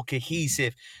lot more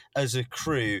cohesive as a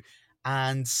crew,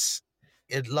 and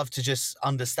I'd love to just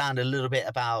understand a little bit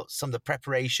about some of the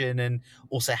preparation and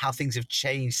also how things have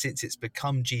changed since it's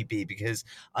become GB, because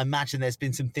I imagine there's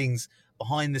been some things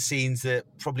behind the scenes that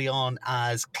probably aren't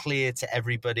as clear to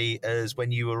everybody as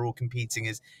when you were all competing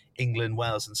as England,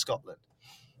 Wales and Scotland.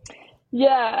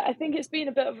 Yeah, I think it's been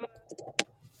a bit of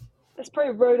it's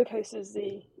probably roller coaster is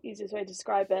the easiest way to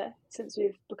describe it since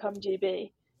we've become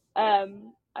GB.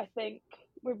 I think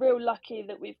we're real lucky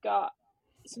that we've got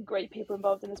some great people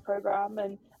involved in this program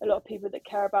and a lot of people that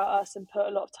care about us and put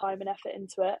a lot of time and effort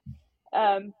into it.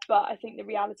 But I think the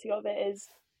reality of it is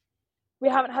we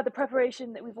haven't had the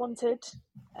preparation that we've wanted.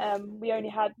 We only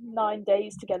had 9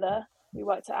 days together. We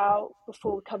worked it out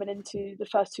before coming into the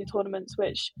first 2 tournaments,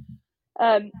 which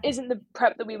isn't the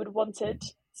prep that we would have wanted,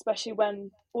 especially when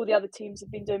all the other teams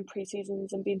have been doing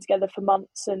pre-seasons and been together for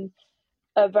months and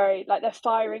are very, like, they're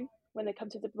firing when they come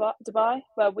to Dubai,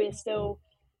 where we're still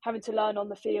having to learn on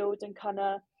the field and kind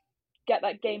of get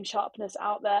that game sharpness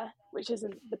out there, which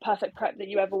isn't the perfect prep that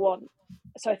you ever want.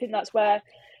 So I think that's where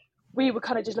we were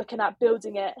kind of just looking at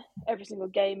building it every single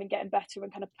game and getting better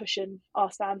and kind of pushing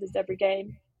our standards every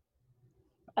game,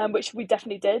 which we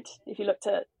definitely did. If you looked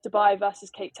at Dubai versus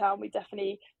Cape Town, we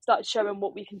definitely started showing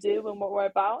what we can do and what we're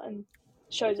about, and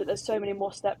shows that there's so many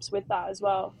more steps with that as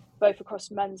well, both across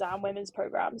men's and women's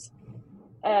programs.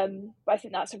 But I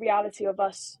think that's a reality of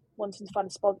us wanting to find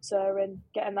a sponsor and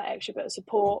getting that extra bit of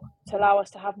support to allow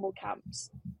us to have more camps.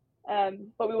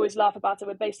 But we always laugh about it.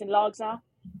 We're based in Largs now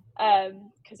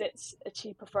because it's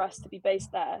cheaper for us to be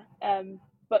based there.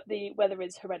 But the weather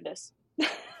is horrendous. I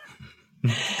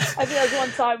think there was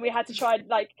one time we had to try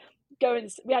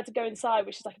we had to go inside,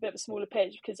 which is like a bit of a smaller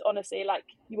pitch, because honestly, like,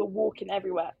 you were walking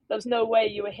everywhere. There was no way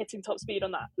you were hitting top speed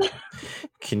on that.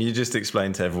 Can you just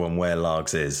explain to everyone where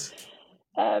Largs is?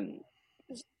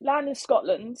 Land in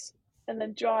Scotland and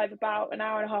then drive about an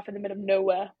hour and a half in the middle of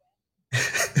nowhere.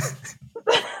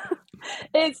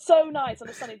 It's so nice on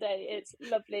a sunny day. It's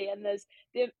lovely, and there's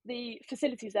the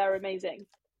facilities there are amazing.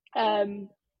 And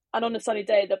on a sunny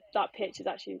day, that pitch is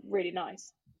actually really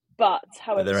nice. But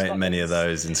however, there ain't many of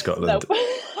those in Scotland. No.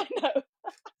 I know.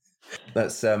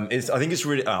 That's I think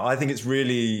it's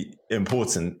really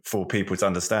important for people to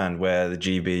understand where the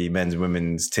GB men's and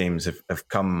women's teams have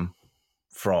come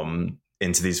from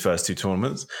into these first 2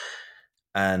 tournaments,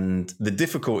 and the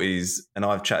difficulties. And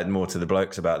I've chatted more to the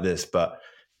blokes about this, but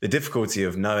the difficulty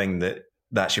of knowing that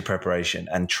that's your preparation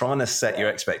and trying to set your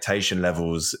expectation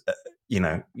levels. You're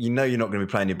not going to be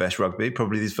playing your best rugby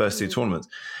probably these first 2 tournaments.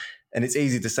 And it's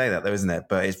easy to say that, though, isn't it?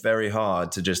 But it's very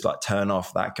hard to just like turn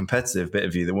off that competitive bit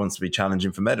of you that wants to be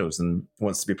challenging for medals and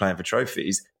wants to be playing for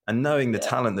trophies. And knowing the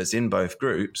talent that's in both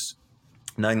groups,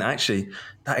 knowing that actually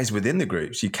that is within the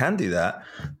groups, you can do that.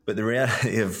 But the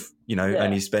reality of,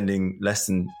 only spending less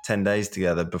than 10 days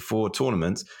together before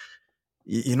tournaments,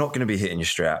 you're not going to be hitting your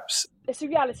straps. It's the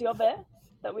reality of it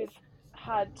that we've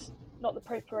had not the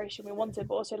preparation we wanted,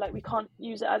 but also like we can't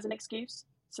use it as an excuse.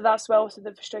 So that's where also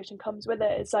the frustration comes with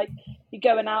it. It's like you're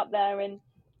going out there and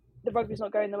the rugby's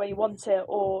not going the way you want it,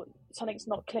 or something's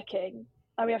not clicking.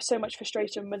 And we have so much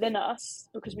frustration within us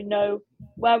because we know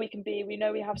where we can be. We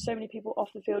know we have so many people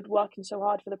off the field working so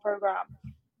hard for the programme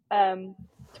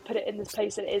to put it in this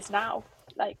place that it is now.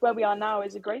 Like where we are now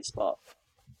is a great spot.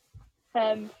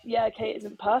 Okay, it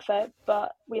isn't perfect,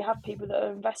 but we have people that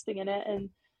are investing in it and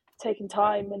taking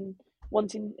time and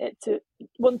wanting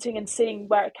and seeing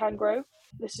where it can grow.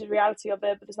 This is the reality of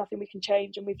it, but there's nothing we can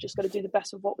change, and we've just got to do the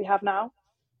best of what we have now.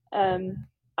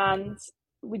 And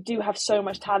we do have so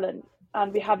much talent,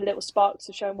 and we have little sparks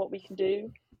of showing what we can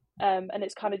do. And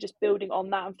it's kind of just building on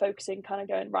that and focusing, kind of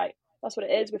going, right, that's what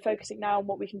it is. We're focusing now on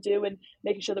what we can do and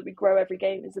making sure that we grow every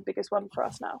game is the biggest one for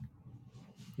us now.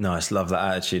 Nice, love that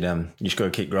attitude. You just got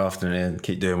to keep grafting it and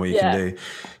keep doing what you can do.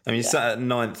 I mean, you're sat at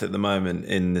 9th at the moment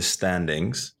in the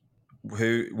standings.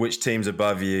 Which teams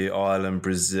above you? Ireland,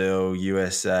 Brazil,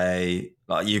 USA.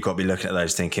 Like, you've got to be looking at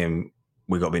those thinking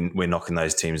we're knocking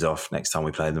those teams off next time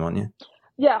we play them, aren't you?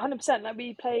 Yeah, 100%. Like,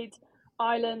 we played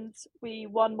Ireland, we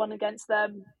won one against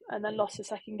them, and then lost the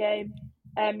second game.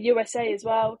 USA as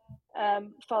well.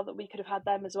 Felt that we could have had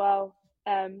them as well.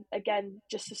 Again,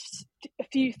 just a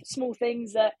few small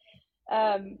things that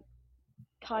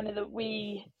kind of that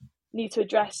we need to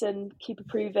address and keep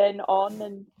improving on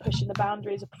and pushing the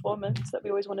boundaries of performance that we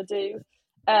always want to do.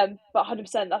 But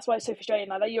 100%, that's why it's so frustrating.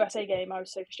 Like that USA game, I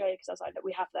was so frustrated because I was like, no,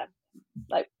 we have them.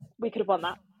 Like, we could have won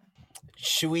that.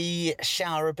 Should we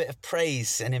shower a bit of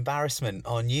praise and embarrassment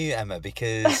on you, Emma,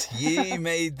 because you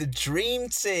made the dream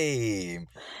team?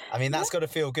 I mean, that's got to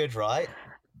feel good, right?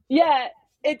 Yeah,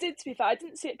 it did, to be fair. I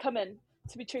didn't see it coming,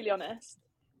 to be truly honest.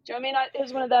 Do you know what I mean? It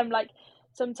was one of them, like,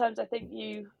 sometimes I think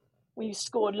when you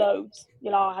scored loads,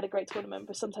 I had a great tournament,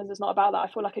 but sometimes it's not about that. I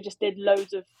feel like I just did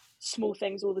loads of small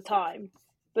things all the time.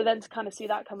 But then to kind of see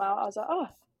that come out, I was like, oh,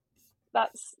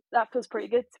 that feels pretty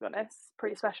good, to be honest.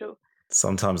 Pretty special.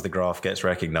 Sometimes the graph gets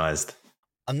recognised.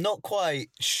 I'm not quite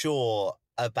sure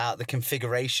about the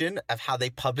configuration of how they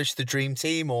publish the dream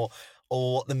team or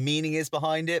what the meaning is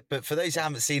behind it. But for those who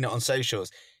haven't seen it on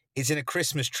socials, it's in a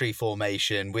Christmas tree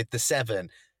formation with the 7,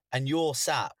 and you're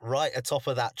sat right atop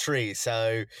of that tree.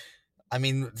 So, I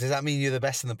mean, does that mean you're the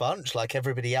best in the bunch? Like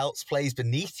everybody else plays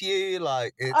beneath you?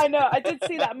 Like I know, I did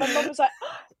see that. My mum was like,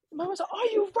 are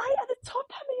you right at the top,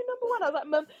 Emma? You're number 1. I was like,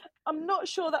 Mum, I'm not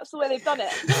sure that's the way they've done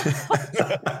it.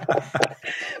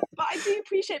 But I do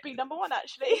appreciate being number 1,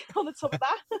 actually, on the top of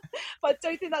that. But I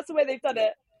don't think that's the way they've done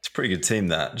it. It's a pretty good team,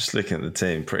 that. Just looking at the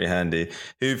team, pretty handy.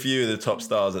 Who for you are the top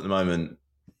stars at the moment?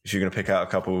 If you're going to pick out a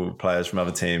couple of players from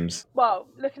other teams. Well,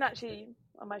 I'm actually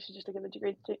just looking at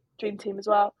the dream team as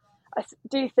well. I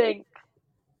do think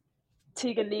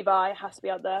Tegan Levi has to be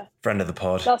out there. Friend of the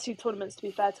pod. Last few tournaments, to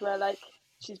be fair to her, like,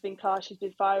 she's been class, she's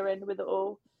been firing with it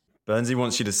all. Burnsy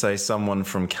wants you to say someone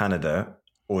from Canada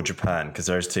or Japan, because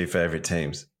those 2 favourite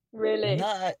teams. Really?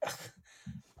 No,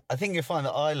 I think you'll find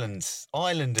that Ireland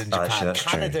and Japan.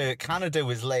 Actually, Canada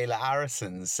was Layla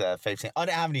Harrison's favourite team. I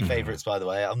don't have any favourites, by the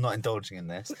way. I'm not indulging in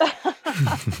this.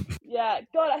 Yeah,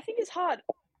 God, I think it's hard.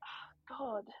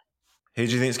 God. Who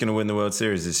do you think is going to win the World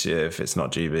Series this year if it's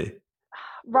not GB?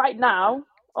 Right now,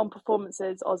 on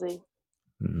performances, Aussie.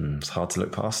 It's hard to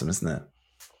look past them, isn't it?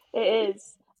 It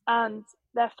is. And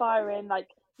they're firing. Like,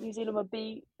 New Zealand were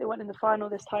beat. They went in the final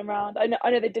this time round. I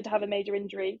know they did have a major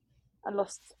injury and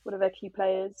lost one of their key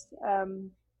players.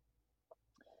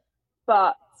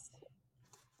 But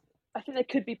I think they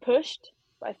could be pushed.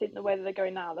 But I think the way that they're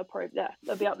going now,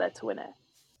 they'll be up there to win it.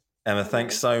 Emma,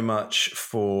 thanks so much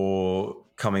for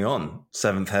coming on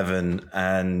 7th Heaven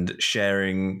and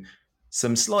sharing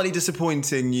some slightly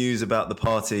disappointing news about the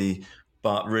party,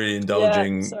 but really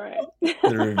indulging the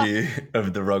review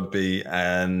of the rugby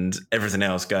and everything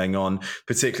else going on,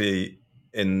 particularly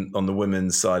on the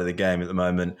women's side of the game at the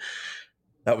moment.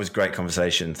 That was great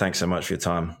conversation. Thanks so much for your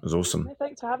time. It was awesome. No,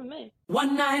 thanks for having me.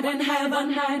 One night in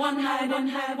heaven,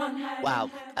 Wow.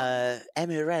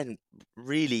 Emma Wren,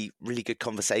 really, really good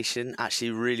conversation.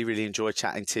 Actually, really, really enjoyed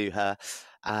chatting to her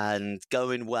and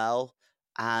going well.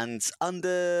 And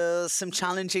under some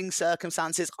challenging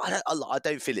circumstances, I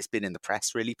don't feel it's been in the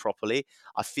press really properly.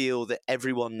 I feel that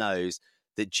everyone knows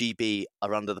that GB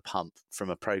are under the pump from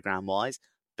a programme-wise,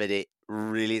 but it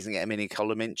really isn't getting many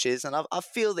column inches. And I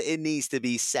feel that it needs to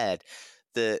be said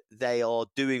that they are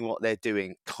doing what they're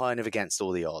doing kind of against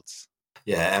all the odds.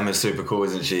 Yeah, Emma's super cool,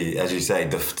 isn't she? As you say,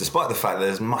 despite the fact that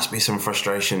there must be some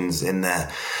frustrations in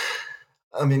there.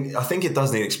 I mean, I think it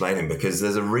does need explaining because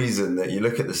there's a reason that you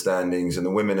look at the standings and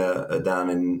the women are down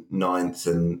in 9th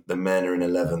and the men are in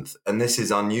 11th. And this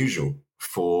is unusual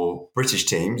for British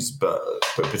teams, but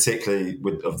particularly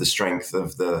of the strength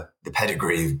of the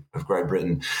pedigree of Great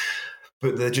Britain.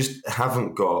 But they just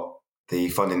haven't got the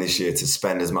funding this year to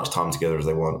spend as much time together as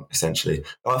they want, essentially.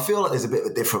 I feel like there's a bit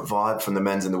of a different vibe from the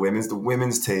men's and the women's. The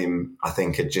women's team, I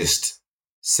think, are just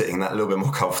sitting that a little bit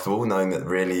more comfortable, knowing that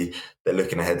really they're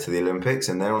looking ahead to the Olympics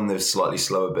and they're on this slightly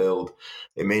slower build.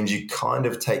 It means you kind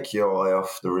of take your eye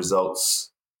off the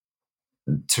results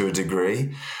to a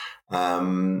degree.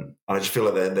 I just feel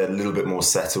like they're a little bit more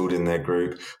settled in their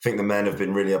group. I think the men have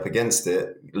been really up against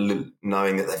it,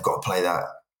 knowing that they've got to play that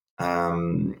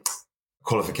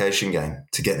qualification game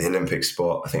to get the Olympic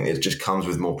spot. I think it just comes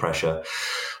with more pressure.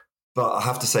 But I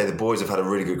have to say the boys have had a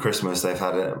really good Christmas. They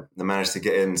managed to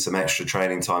get in some extra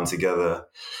training time together,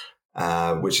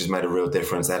 which has made a real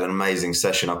difference. They had an amazing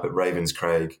session up at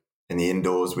Ravenscraig in the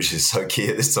indoors, which is so key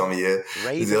at this time of year.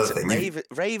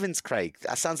 Ravenscraig,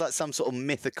 that sounds like some sort of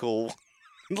mythical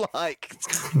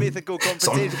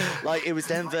competition. Like it was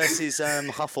them versus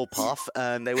Hufflepuff,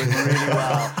 and they went really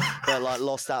well, but like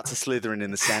lost out to Slytherin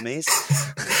in the semis.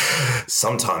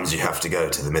 Sometimes you have to go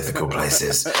to the mythical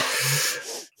places.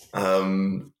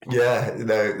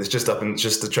 It's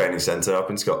just the training centre up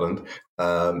in Scotland,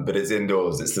 but it's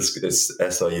indoors. It's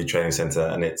SRU training centre,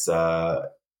 and it's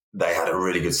they had a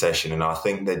really good session, and I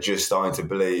think they're just starting to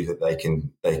believe that they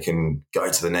can go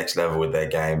to the next level with their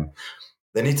game.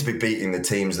 They need to be beating the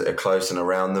teams that are close and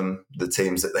around them, the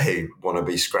teams that they want to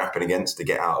be scrapping against to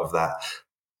get out of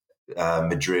that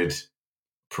Madrid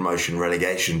promotion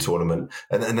relegation tournament,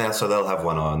 and so they'll have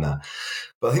one eye on that.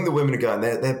 But I think the women are going,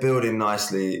 they're building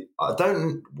nicely. What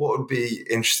would be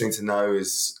interesting to know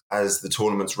is as the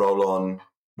tournaments roll on,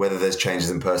 whether there's changes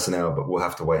in personnel, but we'll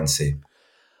have to wait and see.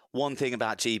 One thing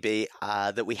about GB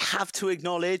that we have to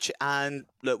acknowledge, and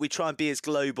look, we try and be as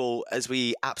global as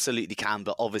we absolutely can,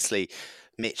 but obviously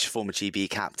Mitch, former GB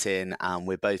captain, and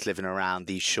we're both living around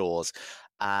these shores,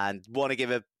 and want to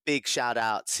give a big shout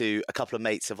out to a couple of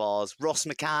mates of ours. Ross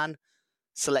McCann,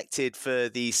 selected for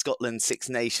the Scotland Six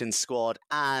Nations squad,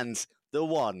 and the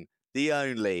one, the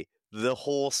only, the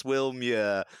horse Will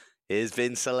Muir has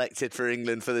been selected for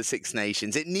England for the Six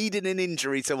Nations. It needed an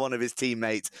injury to one of his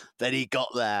teammates, but he got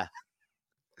there.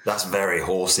 That's a very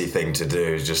horsey thing to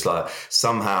do. It's just like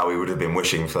somehow he would have been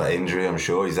wishing for that injury, I'm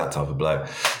sure. He's that type of bloke.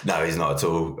 No, he's not at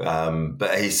all.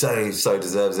 But he so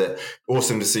deserves it.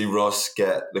 Awesome to see Ross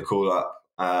get the call up.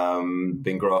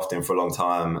 Been grafting for a long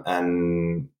time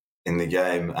and in the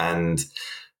game. And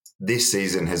this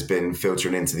season has been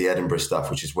filtering into the Edinburgh stuff,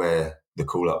 which is where the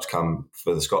call-ups come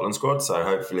for the Scotland squad. So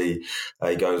hopefully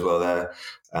he goes well there.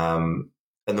 And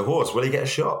the horse, will he get a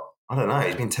shot? I don't know.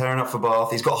 He's been tearing up for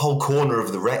Bath. He's got a whole corner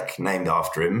of the Rec named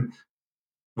after him,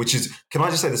 which is, can I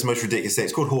just say this most ridiculous thing?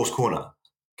 It's called Horse Corner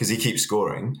because he keeps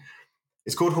scoring.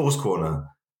 It's called Horse Corner.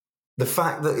 The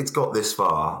fact that it's got this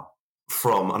far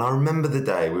from, and I remember the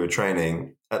day we were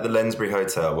training at the Lensbury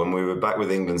Hotel when we were back with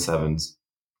England Sevens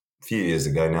a few years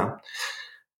ago now.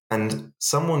 And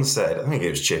someone said, I think it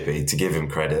was Chippy, to give him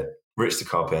credit, Rich de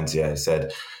Carpentier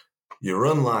said, "You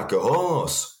run like a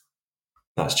horse."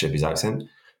 That's Chippy's accent.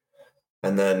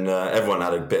 And then everyone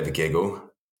had a bit of a giggle.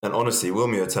 And honestly, Will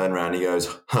Muir turned around and he goes,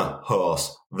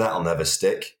 "Horse, that'll never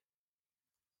stick."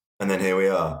 And then here we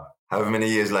are. However many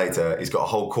years later, he's got a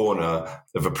whole corner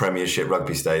of a Premiership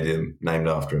rugby stadium named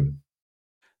after him.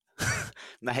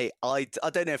 Mate, I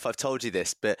don't know if I've told you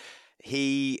this, but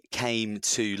he came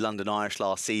to London Irish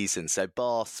last season. So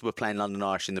Bath were playing London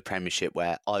Irish in the Premiership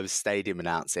where I was stadium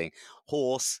announcing.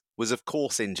 Horse was, of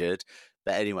course, injured.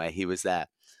 But anyway, he was there.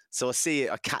 So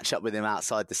I catch up with him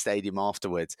outside the stadium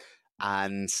afterwards.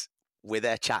 And we're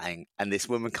there chatting. And this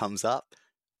woman comes up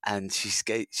and she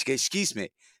goes, "Excuse me."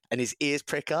 And his ears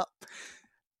prick up.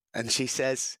 And she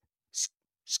says,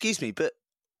 "Excuse me, but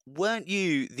weren't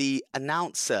you the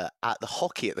announcer at the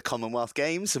hockey at the Commonwealth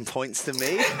Games?" And points to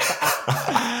me.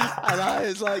 And I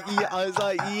was like,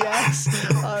 yes.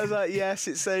 I was like, yes,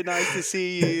 it's so nice to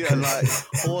see you. And like,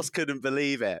 Horse couldn't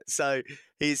believe it. So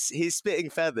he's spitting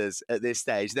feathers at this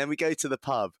stage. Then we go to the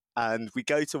pub and we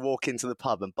go to walk into the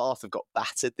pub, and Bath have got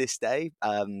battered this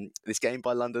game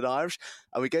by London Irish.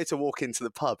 And we go to walk into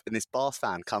the pub and this Bath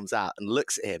fan comes out and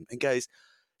looks at him and goes,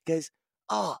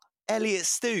 "Oh, Elliot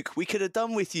Stook, we could have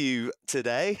done with you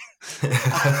today."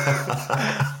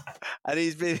 And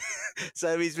he's been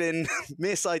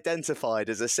misidentified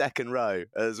as a second row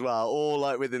as well, all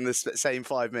like within the same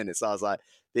 5 minutes. I was like,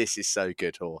 this is so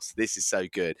good, Horse. This is so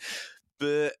good.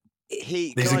 But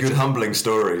these are good humbling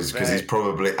stories because he's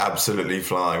probably absolutely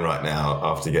flying right now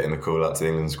after getting the call up to the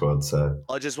England squad. So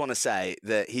I just want to say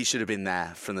that he should have been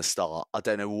there from the start. I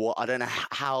don't know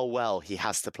how well he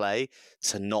has to play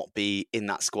to not be in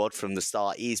that squad from the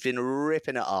start. He's been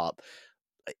ripping it up.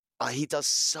 He does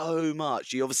so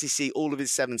much. You obviously see all of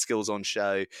his 7 skills on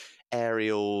show,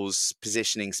 aerials,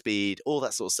 positioning speed, all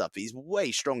that sort of stuff. But he's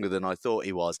way stronger than I thought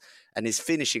he was. And his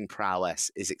finishing prowess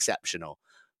is exceptional.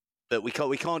 But we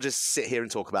can't just sit here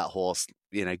and talk about Horse.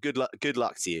 You know, good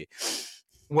luck to you.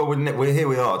 Well, here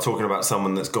we are talking about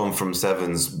someone that's gone from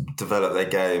sevens, developed their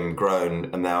game,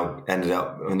 grown, and now ended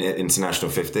up in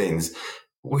international 15s.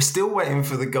 We're still waiting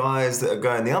for the guys that are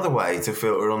going the other way to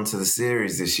filter onto the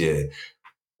series this year.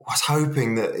 I was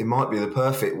hoping that it might be the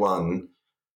perfect one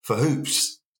for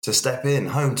Hoops to step in.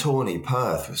 Home tourney,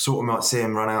 Perth. We sort of might see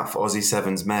him run out for Aussie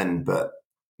Sevens men, but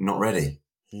not ready.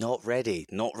 Not ready.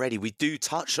 We do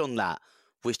touch on that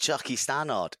with Chucky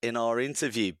Stannard in our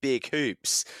interview, Big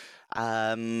Hoops.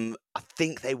 I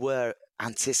think they were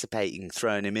anticipating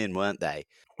throwing him in, weren't they?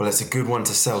 Well, it's a good one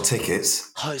to sell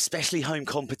tickets. Oh, especially home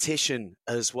competition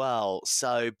as well.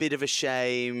 So, bit of a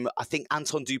shame. I think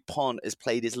Anton Dupont has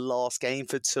played his last game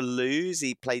for Toulouse.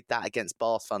 He played that against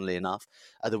Bath, funnily enough,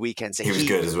 at the weekend. So he was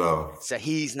good as well. So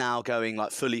he's now going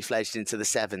like fully fledged into the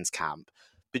Sevens camp.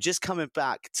 But just coming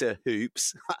back to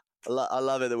Hoops, I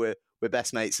love it that we're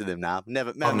best mates with him now. I've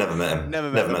never met him.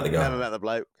 Never met the guy. Never met the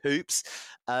bloke. Hoops.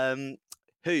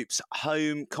 Hoops,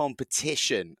 home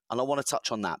competition. And I want to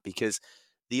touch on that because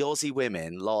the Aussie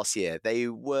women last year, they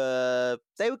were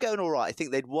going all right. I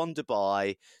think they'd won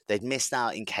Dubai, they'd missed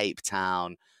out in Cape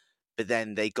Town, but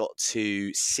then they got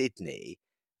to Sydney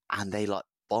and they like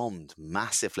bombed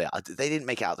massively. They didn't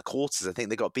make it out of the quarters. I think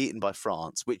they got beaten by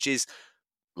France, which is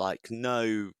like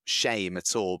no shame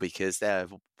at all because they're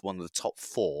one of the top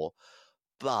 4.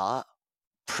 But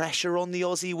pressure on the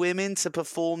Aussie women to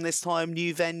perform this time,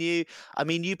 new venue. I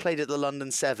mean, you played at the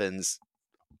London Sevens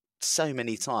so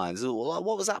many times.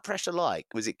 What was that pressure like?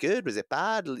 Was it good? Was it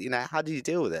bad? You know, how did you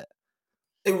deal with it?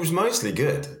 It was mostly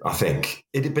good, I think.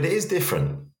 But it is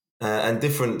different. And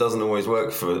different doesn't always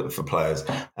work for players.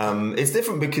 It's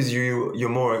different because you're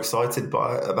more excited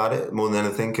about it more than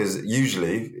anything, because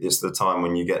usually it's the time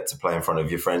when you get to play in front of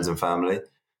your friends and family,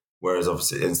 whereas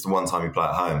obviously it's the one time you play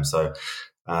at home. So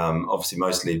obviously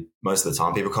most of the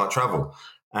time people can't travel.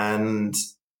 And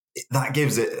that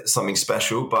gives it something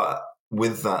special, but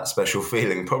with that special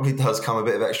feeling probably does come a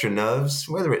bit of extra nerves,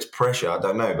 whether it's pressure, I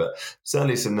don't know, but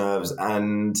certainly some nerves.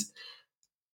 And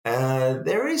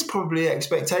there is probably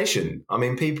expectation. I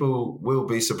mean, people will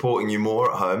be supporting you more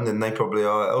at home than they probably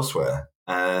are elsewhere.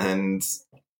 And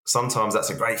sometimes that's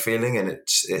a great feeling and it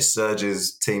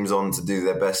surges teams on to do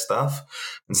their best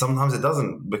stuff. And sometimes it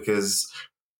doesn't, because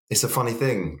it's a funny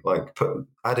thing. Like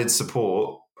added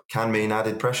support can mean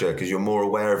added pressure because you're more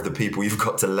aware of the people you've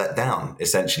got to let down,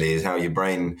 essentially, is how your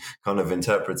brain kind of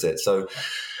interprets it. So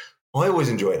I always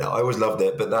enjoyed it. I always loved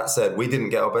it. But that said, we didn't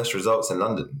get our best results in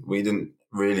London. We didn't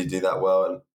really do that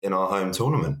well in our home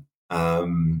tournament.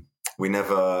 We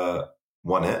never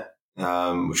won it,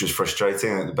 which was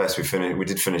frustrating. I think the best we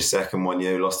did finish second one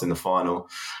year, lost in the final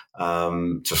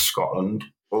to Scotland.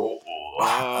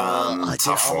 I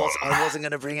wasn't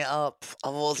going to bring it up.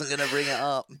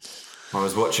 I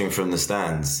was watching from the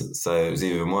stands, so it was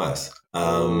even worse.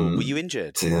 Were you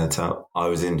injured? I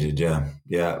was injured.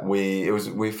 Yeah.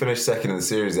 We finished second in the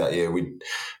series that year.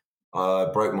 I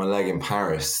broke my leg in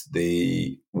Paris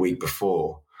the week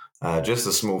before, just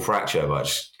a small fracture, but I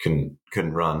just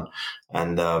couldn't run.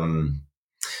 And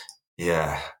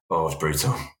it was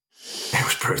brutal. It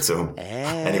was brutal.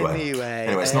 Anyway,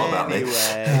 it's not about me.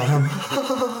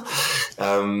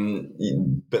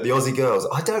 But the Aussie girls,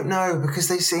 I don't know, because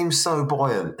they seem so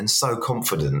buoyant and so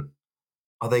confident.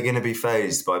 Are they going to be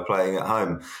fazed by playing at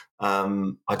home?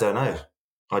 I don't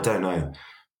know.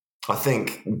 I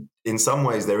think in some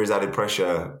ways there is added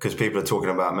pressure because people are talking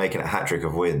about making a hat-trick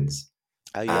of wins.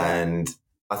 Oh, yeah. And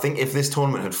I think if this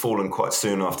tournament had fallen quite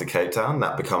soon after Cape Town,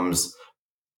 that becomes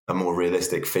a more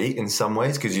realistic feat in some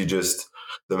ways because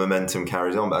the momentum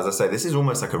carries on. But as I say, this is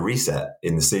almost like a reset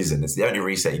in the season. It's the only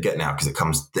reset you get now because it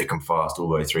comes thick and fast all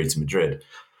the way through to Madrid.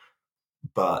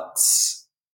 But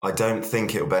I don't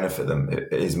think it'll benefit them.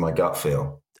 It is my gut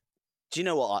feel. Do you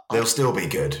know what? They'll still be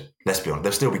good. Let's be honest.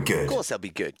 They'll still be good. Of course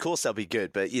they'll be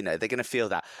good. But, you know, they're going to feel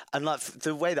that. And like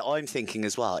the way that I'm thinking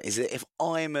as well is that if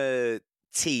I'm a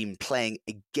team playing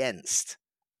against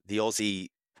the Aussie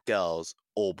girls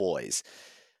or boys,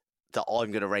 that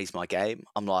I'm going to raise my game.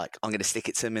 I'm going to stick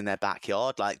it to them in their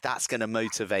backyard. Like, that's going to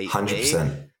motivate 100%.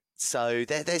 Me. So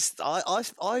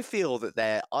I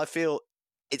feel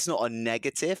it's not a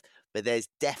negative, but there's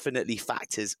definitely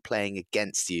factors playing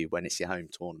against you when it's your home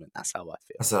tournament. That's how I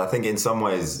feel. So I think in some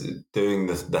ways doing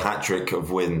the hat-trick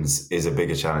of wins is a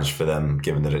bigger challenge for them,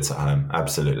 given that it's at home.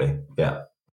 Absolutely. Yeah.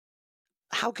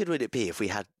 How good would it be if we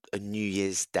had a New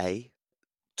Year's Day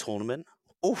tournament?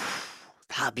 Oof.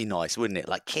 That'd be nice, wouldn't it?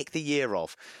 Like kick the year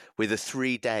off with a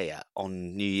 3-dayer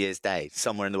on New Year's Day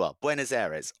somewhere in the world. Buenos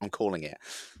Aires, I'm calling it.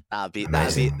 That'd be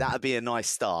a nice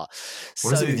start.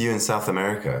 What is it with you in South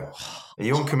America? Are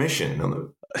you on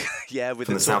commission? Yeah,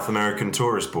 from the South American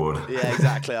Tourist Board. Yeah,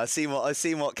 exactly. I've seen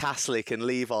what Kaslik and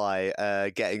Levi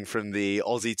are getting from the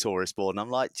Aussie Tourist Board, and I'm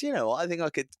like, do you know what? I think I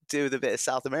could do with a bit of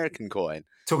South American coin.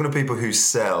 Talking to people who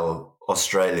sell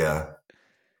Australia.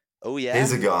 Oh, yeah.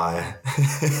 Here's a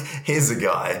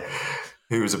guy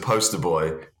who was a poster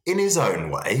boy in his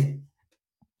own way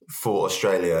for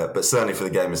Australia, but certainly for the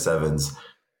Game of Sevens.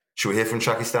 Should we hear from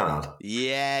Chucky Stannard?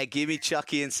 Yeah, give me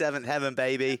Chucky in seventh heaven,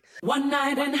 baby. One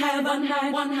night in heaven,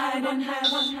 one night in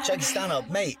heaven. Chucky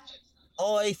Stannard, mate.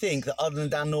 I think that other than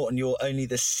Dan Norton, you're only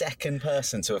the second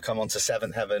person to have come onto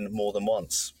seventh heaven more than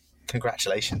once.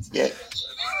 Congratulations. Yeah.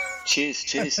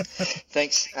 Cheers.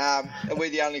 Thanks. Are we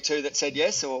the only two that said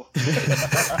yes, or?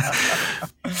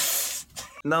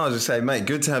 No, I was just saying, mate,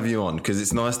 good to have you on, because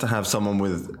it's nice to have someone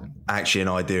with actually an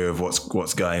idea of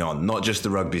what's going on, not just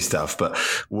the rugby stuff. But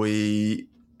we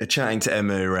are chatting to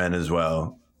Emma Wren as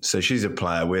well. So she's a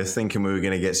player. We're thinking we were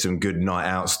going to get some good night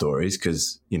out stories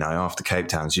because, you know, after Cape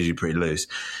Town, it's usually pretty loose.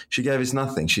 She gave us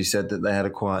nothing. She said that they had a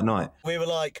quiet night. We were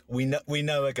like, we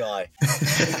know a guy.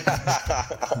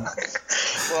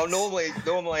 Well, normally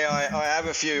I have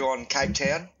a few on Cape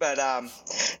Town, but I'm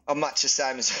much the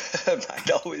same as her,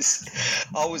 mate.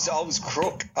 I was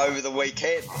crook over the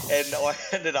weekend, and I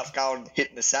ended up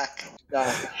hitting the sack.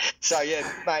 So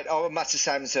yeah, mate, I'm much the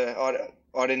same as her.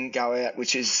 I didn't go out,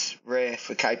 which is rare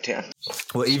for Cape Town.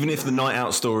 Well, even if the night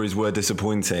out stories were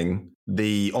disappointing,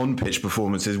 the on-pitch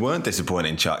performances weren't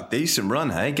disappointing, Chuck. Decent run,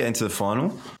 hey? Getting to the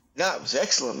final. No, it was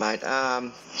excellent, mate.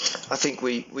 I think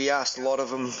we asked a lot of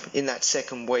them in that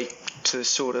second week to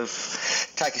sort of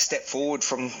take a step forward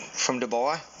from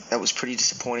Dubai. That was pretty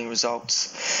disappointing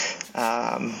results.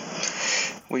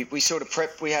 We sort of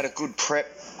prepped. We had a good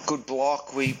prep. Good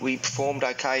block. We performed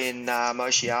okay in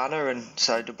Oceania, and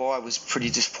so Dubai was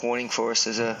pretty disappointing for us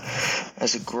as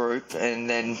a group. And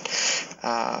then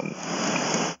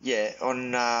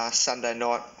on Sunday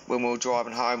night when we were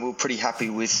driving home, we were pretty happy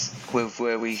with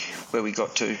where we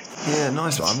got to. Yeah,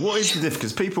 nice one. What is the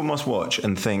difference? People must watch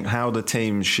and think how the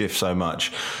teams shift so much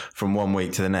from one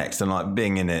week to the next, and like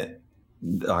being in it.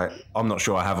 I'm not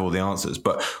sure I have all the answers,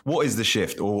 but what is the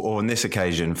shift, or on this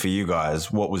occasion for you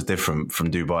guys, what was different from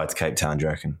Dubai to Cape Town, do you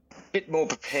reckon? A bit more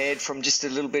prepared from just a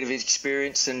little bit of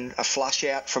experience and a flush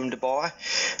out from Dubai.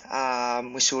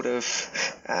 We sort of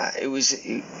it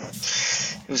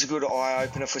was a good eye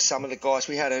opener for some of the guys.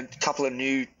 We had a couple of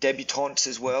new debutants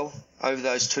as well over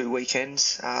those 2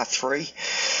 weekends, 3.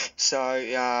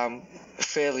 So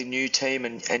fairly new team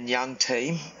and young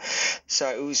team. So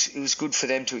it was good for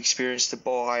them to experience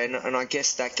Dubai, and I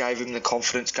guess that gave him the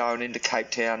confidence going into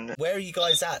Cape Town. Where are you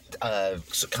guys at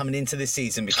coming into this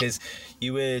season? Because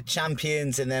you were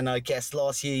champions, and then I guess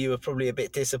last year you were probably a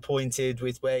bit disappointed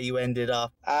with where you ended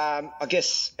up. I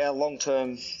guess our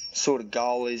long-term sort of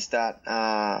goal is that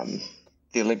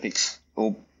the Olympics,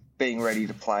 or being ready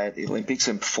to play at the Olympics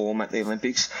and perform at the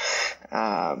Olympics.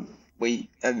 And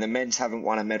the men's haven't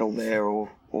won a medal there or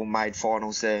made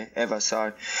finals there ever.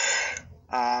 So,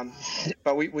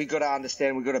 but we got to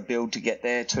understand, we've got to build to get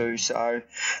there too. So,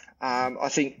 I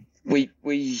think we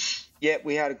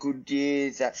had a good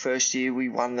year. That first year we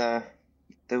won the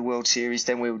World Series.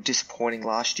 Then we were disappointing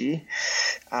last year.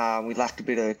 We lacked a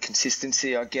bit of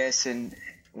consistency, I guess, and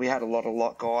we had a lot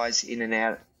of guys in and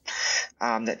out.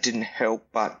 That didn't help,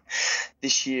 but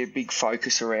this year, big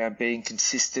focus around being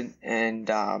consistent and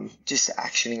just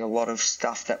actioning a lot of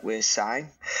stuff that we're saying,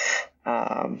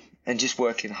 and just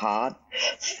working hard.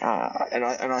 And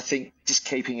I think just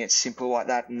keeping it simple like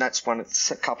that, and that's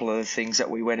a couple of the things that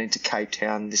we went into Cape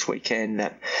Town this weekend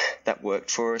that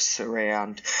worked for us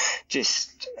around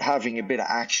just having a bit of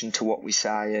action to what we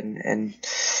say and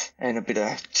a bit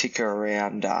of ticker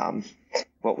around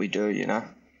what we do, you know.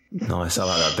 Nice, I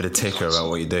like that bit of ticker about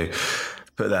what you do.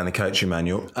 Put that in the coaching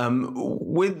manual.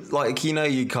 With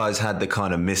you guys had the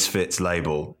kind of misfits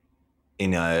label,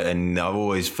 and I've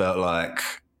always felt like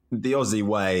the Aussie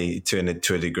way to a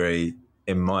degree,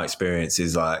 in my experience,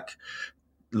 is like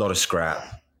a lot of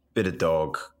scrap, bit of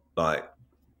dog,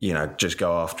 just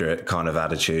go after it kind of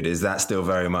attitude. Is that still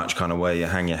very much kind of where you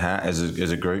hang your hat as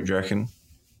a group, do you reckon?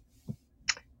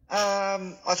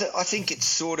 I think it's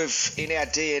sort of in our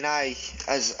DNA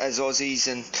as Aussies,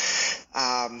 and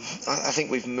I think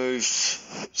we've moved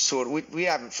sort of. We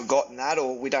haven't forgotten that,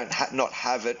 or we don't not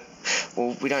have it,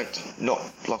 or we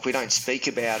don't speak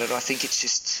about it. I think it's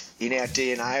just in our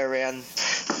DNA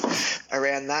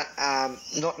around that.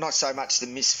 Not so much the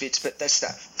misfits, but that's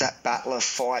that battler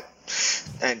fight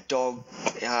and dog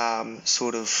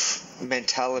sort of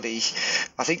mentality.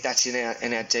 I think that's in our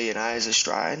DNA as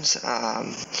Australians.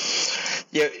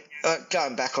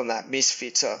 Going back on that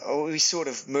misfits, we sort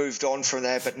of moved on from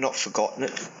there, but not forgotten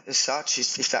it as such,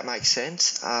 if that makes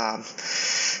sense.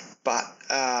 But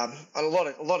a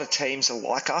lot of teams are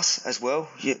like us as well.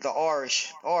 The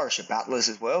Irish are battlers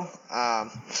as well.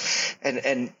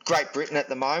 And Great Britain at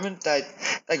the moment, they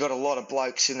got a lot of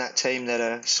blokes in that team that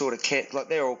are sort of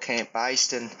they're all camp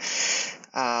based, and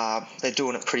they're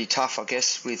doing it pretty tough, I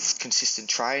guess, with consistent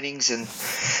trainings and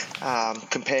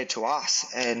compared to us.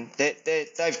 And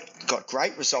they've got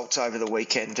great results over the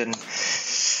weekend, and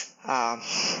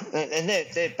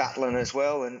they're battling as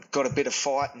well and got a bit of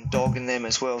fight and dog in them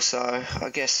as well. So I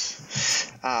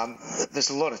guess there's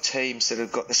a lot of teams that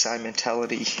have got the same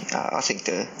mentality. I think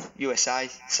the USA,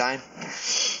 same.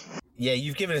 Yeah,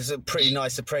 you've given us a pretty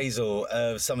nice appraisal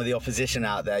of some of the opposition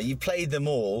out there. You played them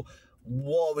all.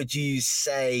 What would you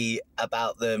say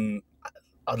about them?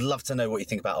 I'd love to know what you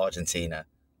think about Argentina.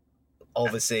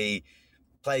 Obviously,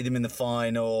 played them in the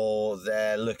final.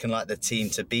 They're looking like the team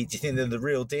to beat. Do you think they're the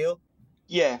real deal?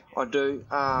 Yeah, I do.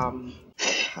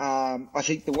 I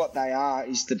think that what they are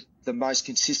is the most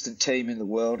consistent team in the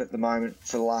world at the moment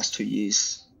for the last 2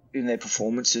 years in their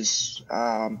performances.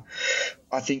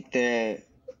 I think they're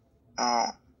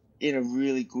in a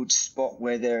really good spot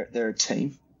where they're a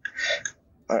team.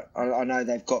 I know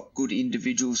they've got good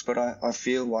individuals, but I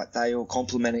feel like they all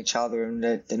complement each other and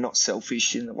they're not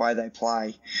selfish in the way they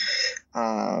play.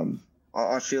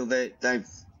 I feel that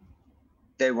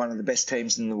they're one of the best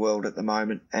teams in the world at the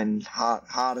moment and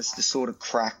hardest to sort of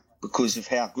crack because of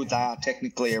how good they are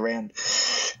technically around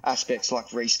aspects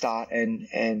like restart and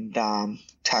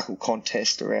tackle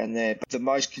contest around there. But the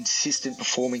most consistent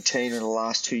performing team in the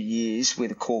last 2 years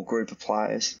with a core group of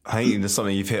players. I think there's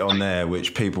something you've hit on there,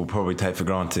 which people probably take for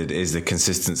granted, is the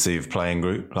consistency of playing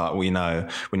group. Like we know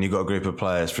when you've got a group of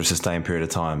players for a sustained period of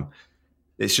time,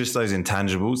 it's just those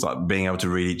intangibles, like being able to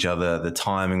read each other, the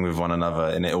timing with one another,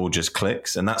 and it all just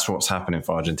clicks. And that's what's happening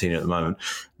for Argentina at the moment.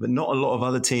 But not a lot of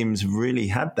other teams really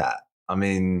had that. I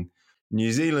mean,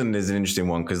 New Zealand is an interesting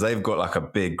one because they've got like a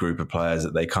big group of players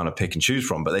that they kind of pick and choose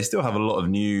from, but they still have a lot of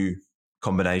new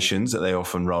combinations that they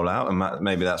often roll out. And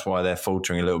maybe that's why they're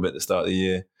faltering a little bit at the start of the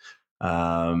year.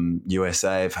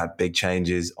 USA have had big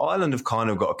changes. Ireland have kind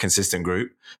of got a consistent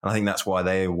group. And I think that's why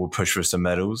they will push for some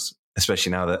medals,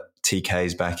 especially now that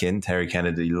TK's back in, Terry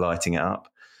Kennedy lighting it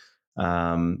up.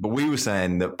 But we were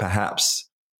saying that perhaps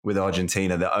with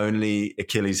Argentina, the only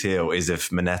Achilles heel is if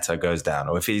Mineta goes down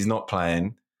or if he's not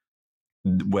playing,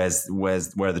 where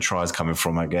the tries coming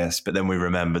from, I guess. But then we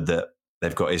remembered that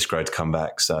they've got Isco to come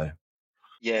back. So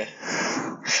yeah,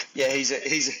 he's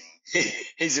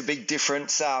a big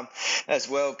difference as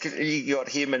well. You got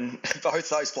him and both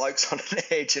those blokes on an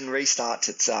edge and restarts.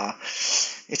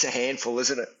 It's a handful,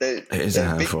 isn't it?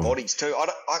 They're big bodies too.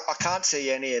 I can't see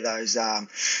any of those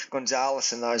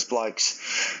Gonzalez and those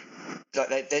blokes.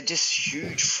 They're just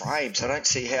huge frames. I don't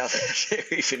see how they're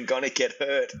even going to get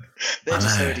hurt. They're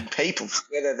just hurting people,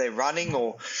 whether they're running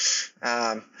or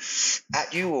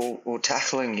at you or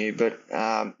tackling you. But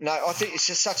no, I think it's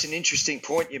just such an interesting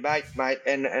point you make, mate.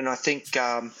 And I think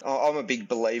I'm a big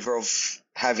believer of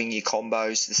having your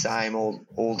combos the same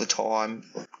all the time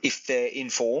if they're in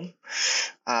form.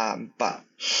 And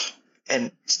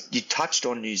you touched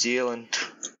on New Zealand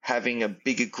having a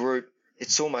bigger group.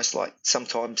 It's almost like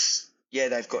sometimes, yeah,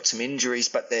 they've got some injuries,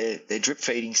 but they're drip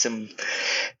feeding some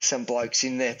blokes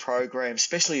in their program,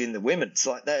 especially in the women's.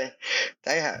 Like they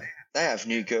have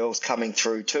new girls coming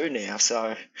through too now.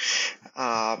 So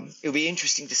it'll be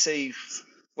interesting to see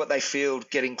what they feel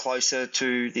getting closer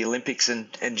to the Olympics and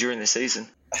during the season.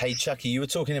 Hey, Chucky, you were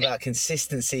talking about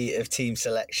consistency of team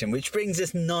selection, which brings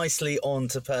us nicely on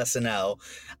to personnel.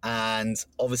 And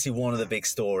obviously one of the big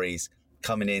stories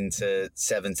coming into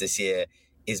Sevens this year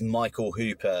is Michael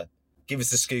Hooper. Give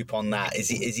us a scoop on that. Is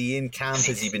he in camp?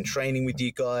 Has he been training with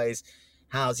you guys?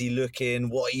 How's he looking?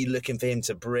 What are you looking for him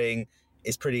to bring?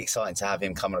 It's pretty exciting to have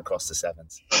him coming across the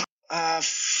Sevens.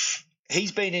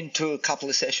 He's been into a couple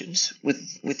of sessions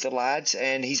with the lads,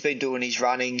 and he's been doing his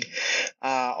running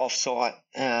off-site.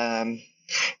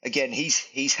 Again,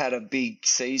 he's had a big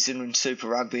season in Super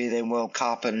Rugby, then World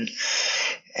Cup, and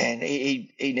he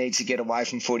needs to get away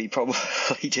from footy probably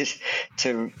just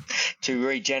to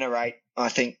regenerate, I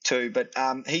think, too. But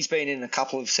he's been in a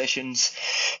couple of sessions,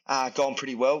 gone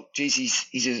pretty well. Geez,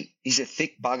 he's a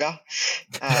thick bugger.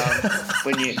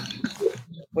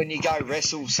 When you go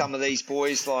wrestle some of these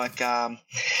boys, like I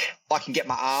can get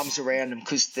my arms around them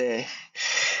because they're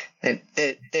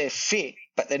fit,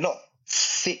 but they're not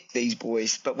thick, these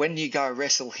boys. But when you go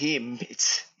wrestle him,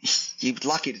 you're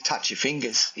lucky to touch your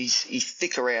fingers. He's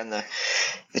thick around the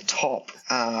top.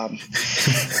 No,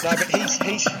 but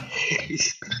he's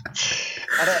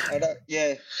I don't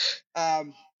yeah.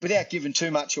 Without giving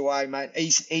too much away, mate,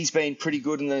 he's been pretty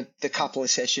good in the couple of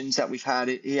sessions that we've had.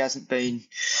 He hasn't been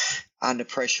under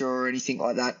pressure or anything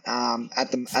like that.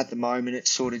 At the moment, it's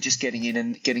sort of just getting in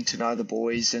and getting to know the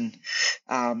boys and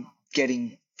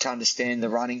getting to understand the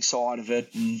running side of it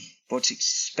and what's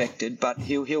expected, but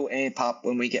he'll amp up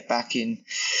when we get back in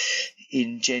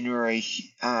January,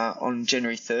 on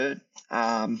January 3rd.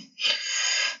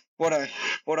 What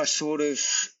I sort of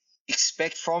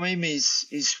expect from him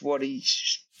is what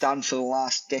he's done for the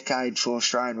last decade for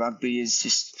Australian rugby, is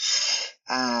just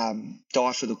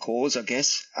die for the cause, I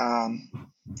guess,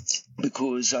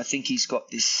 because I think he's got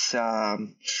this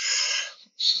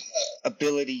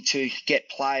ability to get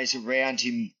players around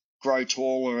him grow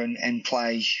taller and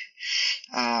play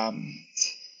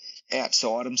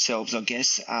outside themselves, I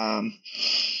guess,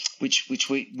 which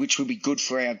would be good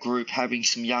for our group, having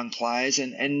some young players,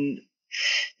 and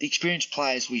the experienced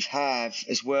players we have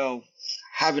as well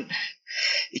haven't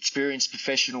experienced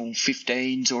professional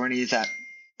 15s or any of that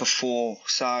before.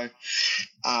 So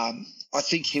I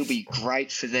think he'll be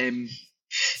great for them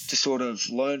to sort of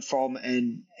learn from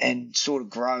and sort of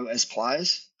grow as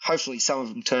players. Hopefully some of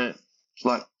them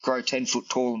grow 10 foot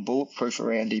tall and bulletproof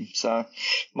around him. So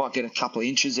might get a couple of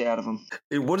inches out of him.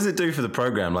 What does it do for the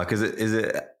program? Like, is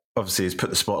it obviously it's put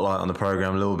the spotlight on the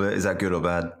program a little bit. Is that good or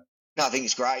bad? No, I think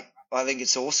it's great. I think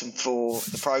it's awesome for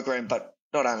the program, but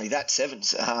not only that,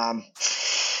 Sevens.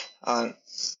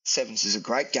 Sevens is a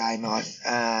great game,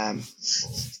 and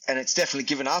it's definitely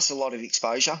given us a lot of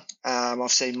exposure.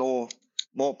 I've seen more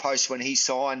posts when he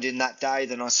signed in that day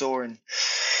than I saw in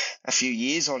a few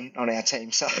years on our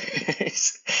team. So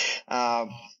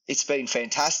it's been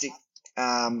fantastic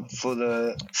for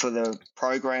the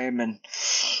program and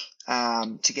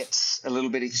to get a little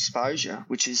bit of exposure,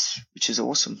 which is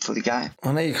awesome for the game.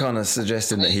 I know you're kind of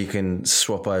suggesting that he can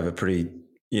swap over pretty,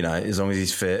 as long as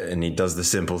he's fit and he does the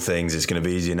simple things, it's going to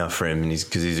be easy enough for him,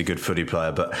 because he's a good footy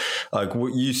player. But like,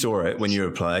 you saw it when you were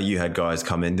a player, you had guys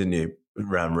come in, didn't you,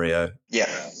 around Rio? Yeah.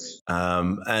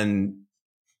 And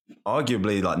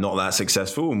arguably like not that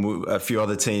successful. And a few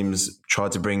other teams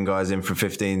tried to bring guys in for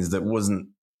 15s that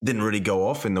didn't really go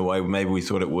off in the way maybe we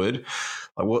thought it would.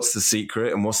 Like, what's the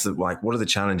secret, and what are the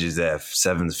challenges there for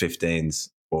 7s, 15s,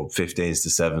 or 15s to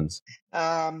 7s?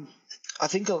 I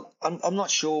think I'm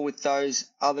not sure with those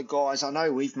other guys. I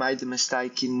know we've made the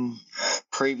mistake in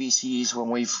previous years when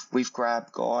we've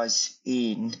grabbed guys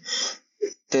in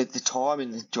the time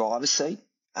in the driver's seat.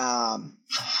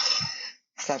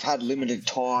 They've had limited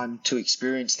time to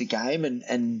experience the game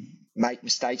and make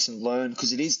mistakes and learn,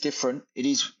 because it is different. It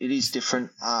is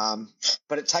different,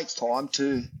 but it takes time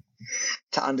to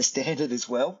understand it as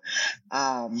well.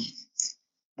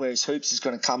 Whereas Hoops is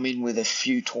going to come in with a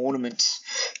few tournaments,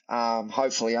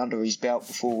 hopefully under his belt,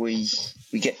 before we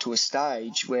get to a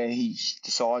stage where he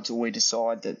decides, or we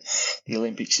decide, that the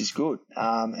Olympics is good.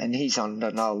 And he's under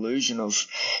no illusion of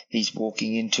he's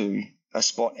walking into a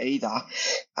spot either.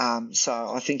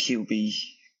 So I think he'll be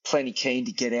plenty keen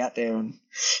to get out there and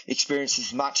experience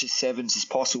as much as 7s as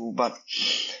possible. But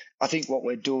I think what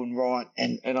we're doing right,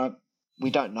 and we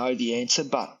don't know the answer,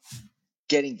 but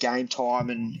getting game time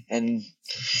and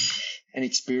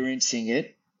experiencing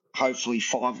it, hopefully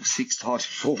 5 or 6 times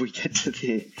before we get to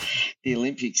the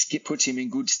Olympics, puts him in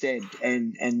good stead,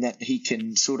 and that he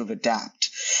can sort of adapt.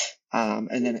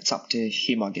 And then it's up to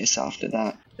him, I guess, after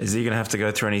that. Is he going to have to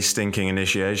go through any stinking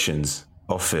initiations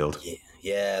off field?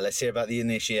 Yeah, let's hear about the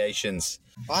initiations.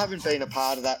 I haven't been a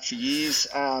part of that for years,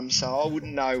 so I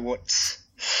wouldn't know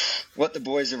what the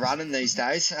boys are running these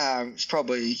days. It's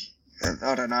probably,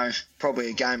 I don't know,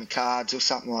 probably a game of cards or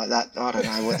something like that. I don't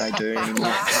know what they do anymore.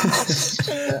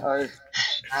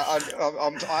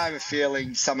 I have a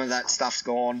feeling some of that stuff's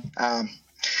gone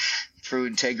through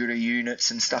integrity units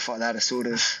and stuff like that. Are sort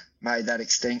of made that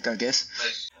extinct, I guess.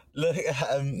 Look,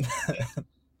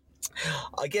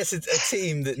 I guess it's a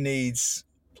team that needs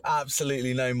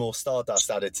absolutely no more stardust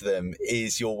added to them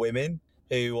is your women,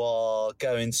 who are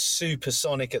going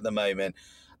supersonic at the moment.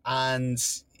 And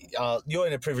you're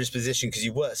in a privileged position because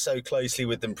you worked so closely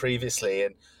with them previously.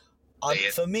 And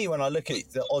for me, when I look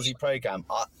at the Aussie program,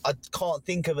 I can't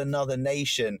think of another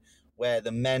nation where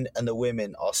the men and the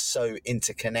women are so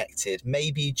interconnected.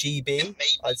 Maybe GB,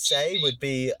 I'd say, would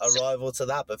be a rival to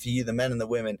that. But for you, the men and the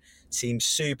women seem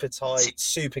super tight,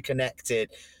 super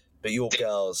connected. But your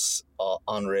girls are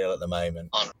unreal at the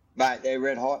moment. Mate, they're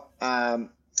red hot. I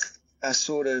was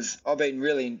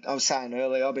saying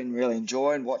earlier, I've been really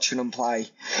enjoying watching them play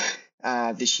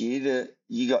this year.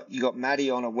 You got Maddie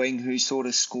on a wing who sort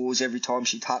of scores every time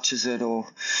she touches it or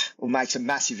makes a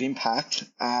massive impact,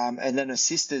 and then her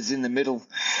sister's in the middle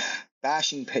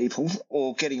bashing people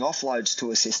or getting offloads to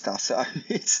her sister. So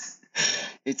it's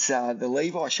the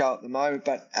Levi show at the moment.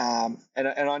 But and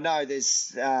I know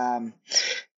there's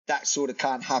that sort of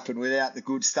can't happen without the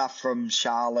good stuff from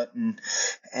Charlotte and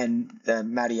the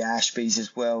Maddie Ashbys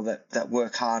as well that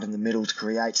work hard in the middle to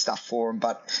create stuff for them.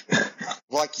 But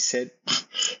like you said,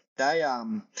 their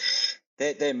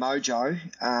mojo,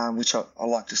 which I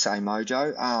like to say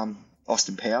mojo,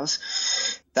 Austin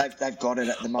Powers, they've got it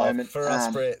at the moment. For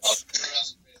us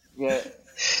Brits. Yeah.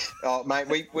 Oh, mate,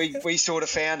 we sort of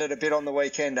found it a bit on the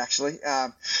weekend, actually,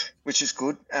 which is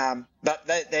good. But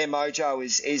their mojo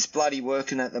is bloody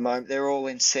working at the moment. They're all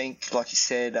in sync, like you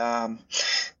said.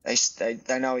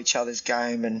 They know each other's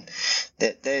game, and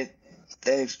they're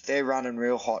running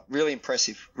real hot. Really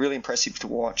impressive to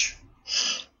watch.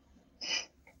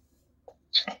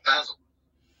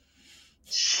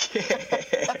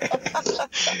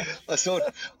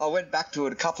 I went back to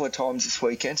it a couple of times this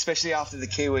weekend, especially after the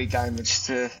Kiwi game, just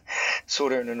to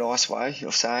sort of in a nice way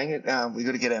of saying it. We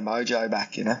got to get our mojo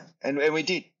back, you know, and we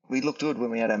did. We looked good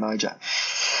when we had our mojo.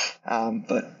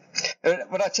 But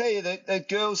I tell you, the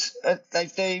girls,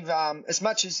 they've as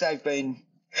much as they've been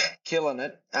killing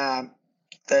it,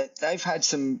 they've had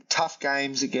some tough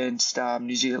games against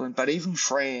New Zealand, but even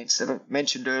France that I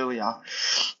mentioned earlier,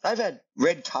 they've had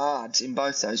red cards in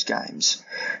both those games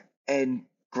and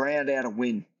ground out a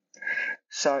win.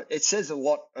 So it says a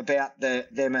lot about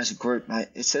them as a group, mate.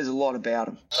 It says a lot about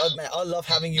them. Mate, I love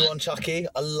having you on, Chucky.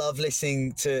 I love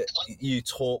listening to you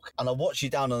talk, and I watch you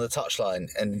down on the touchline,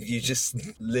 and you just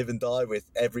live and die with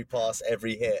every pass,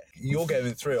 every hit. You're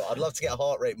going through it. I'd love to get a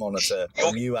heart rate monitor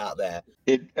on you out there.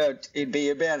 It'd be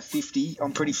about a 50.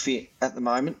 I'm pretty fit at the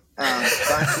moment.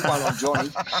 Don't put one on Johnny.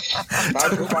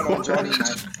 Don't put one on Johnny,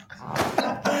 mate.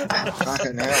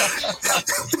 Fucking hell.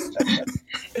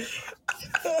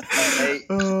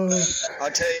 I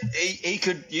tell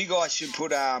you, you guys should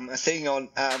put a thing on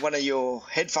one of your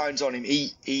headphones on him.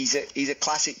 He's a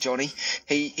classic, Johnny.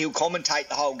 He'll commentate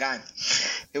the whole game.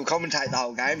 He'll commentate the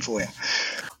whole game for you.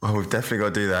 Oh, we've definitely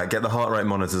got to do that. Get the heart rate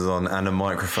monitors on and a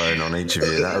microphone on each of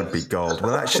you. That would be gold.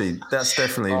 Well, actually, that's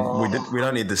definitely we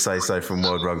don't need to say so from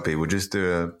World Rugby. We'll just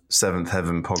do a Seventh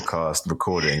Heaven podcast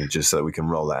recording just so we can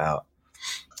roll that out.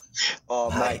 Oh,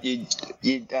 mate,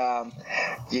 you'd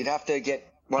have to get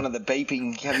one of the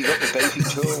beeping. Have you got the beeping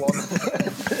tool on?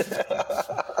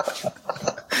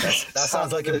 That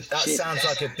sounds like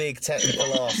a big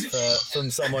technical ask from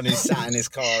someone who's sat in his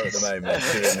car at the moment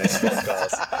doing this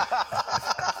podcast.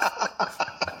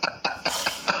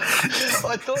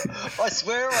 I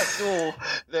swear I saw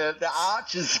the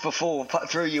arches before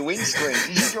through your windscreen.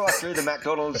 Did you drive through the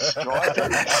McDonald's drive-thru?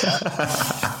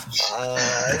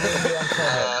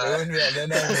 It wouldn't be that.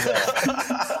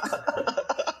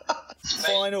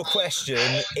 Final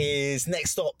question is,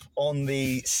 next stop on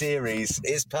the series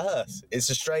is Perth.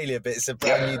 It's Australia, but it's a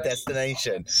brand new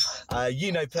destination.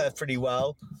 You know Perth pretty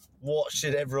well. What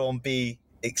should everyone be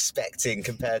expecting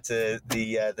compared to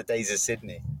the days of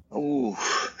Sydney? Ooh,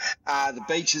 the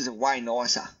beaches are way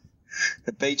nicer.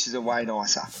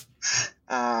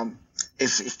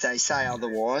 If they say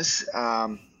otherwise,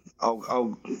 I'll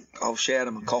shout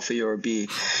them a coffee or a beer.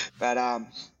 But I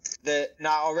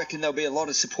reckon there'll be a lot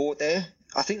of support there.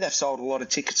 I think they've sold a lot of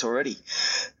tickets already.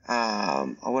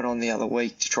 I went on the other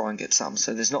week to try and get some,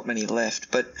 so there's not many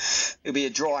left. But it'll be a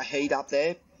dry heat up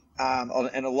there.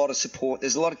 And a lot of support.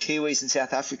 There's a lot of Kiwis and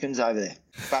South Africans over there.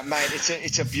 But mate,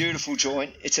 it's a beautiful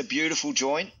joint.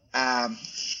 Are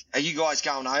you guys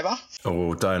going over?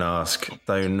 Oh, don't ask.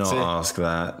 Do not ask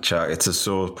that, Chuck. It's a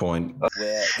sore point.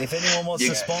 Yeah. If anyone wants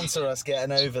to sponsor us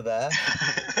getting over there.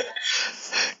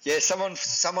 Yeah, someone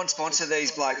sponsor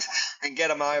these blokes and get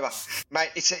them over, mate.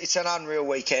 It's an unreal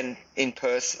weekend in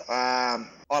Perth. I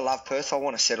love Perth. I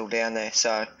want to settle down there,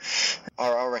 so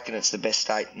I reckon it's the best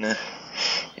state in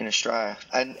Australia.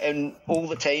 And all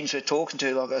the teams we're talking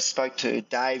to, like I spoke to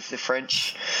Dave, the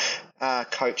French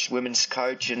coach, women's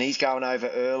coach, and he's going over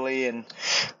early, and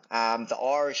the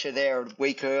Irish are there a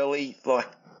week early, like.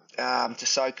 To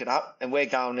soak it up, and we're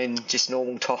going in just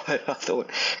normal time. I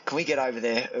thought, can we get over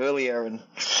there earlier and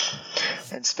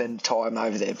spend time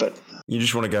over there? But you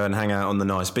just want to go and hang out on the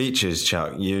nice beaches,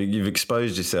 Chuck. You've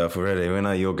exposed yourself already. We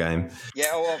know your game.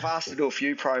 Yeah, well, I've asked to do a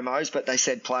few promos, but they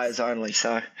said players only.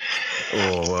 So,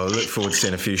 well, look forward to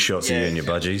seeing a few shots of you and your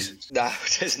budgies. No,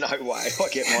 there's no way I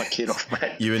get my kid off,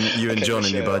 mate. You and John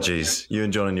and your budgies. You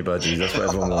and John and your budgies. That's what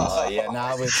everyone wants. Oh yeah,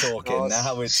 now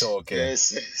we're talking.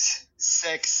 Yes.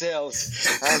 Sex sells.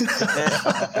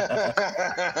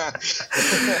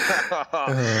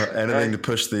 Anything to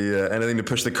push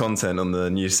the content on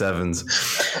the new sevens.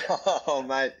 Oh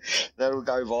mate, that'll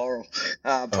go viral.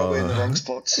 Probably in the wrong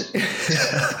spots.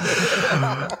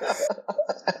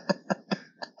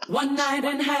 One night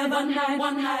in heaven,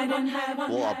 one night in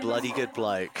heaven. What a bloody good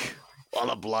bloke.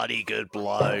 What a bloody good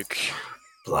bloke.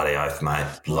 Bloody oath, mate.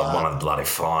 One of the bloody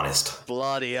finest.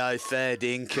 Bloody oath there,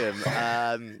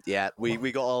 Dinkum. Yeah,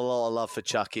 we got a lot of love for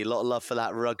Chucky, a lot of love for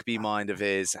that rugby mind of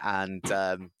his, and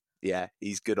yeah,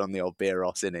 he's good on the old beer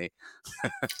Ross, isn't he?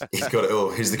 He's got it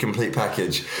all. He's the complete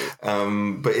package.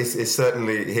 But it's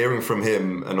certainly hearing from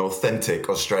him an authentic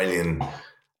Australian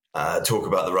talk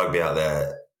about the rugby out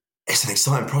there. It's an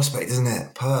exciting prospect, isn't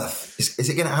it? Perth. Is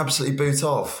it going to absolutely boot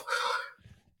off?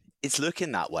 It's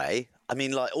looking that way. I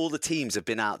mean, like, all the teams have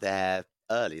been out there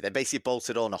early. They basically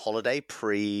bolted on a holiday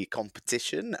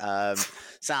pre-competition.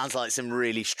 Sounds like some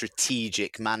really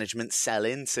strategic management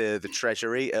selling to the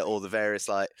treasury at all the various,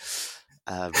 like,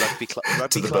 rugby to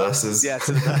the clubs. Bursars. Yeah,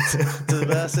 to the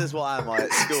Bursars. Why am I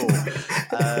at school?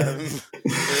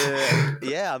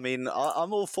 Yeah, I mean,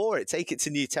 I'm all for it. Take it to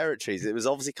new territories. It was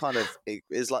obviously it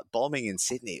was like bombing in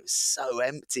Sydney. It was so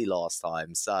empty last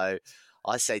time. So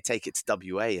I say take it to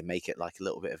WA and make it like a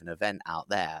little bit of an event out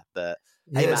there. But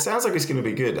yeah, it sounds like it's going to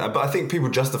be good. But I think people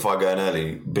justify going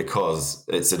early because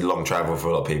it's a long travel for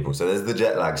a lot of people. So there's the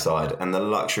jet lag side. And the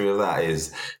luxury of that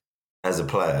is, as a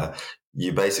player,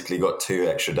 you basically got 2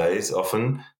 extra days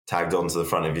often tagged onto the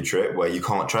front of your trip where you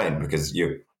can't train because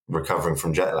you're recovering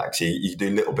from jet lag. So you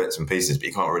do little bits and pieces, but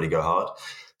you can't really go hard.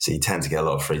 So you tend to get a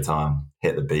lot of free time,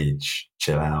 hit the beach,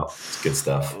 chill out. It's good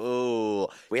stuff. Oh,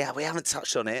 we haven't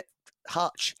touched on it.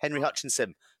 Henry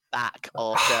Hutchinson, back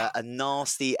after a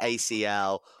nasty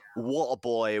ACL. What a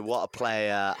boy, what a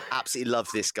player. Absolutely love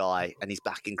this guy, and he's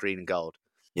back in green and gold.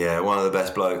 Yeah, one of the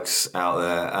best blokes out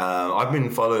there. I've been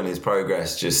following his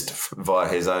progress just via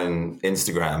his own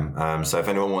Instagram. So if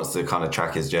anyone wants to kind of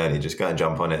track his journey, just go and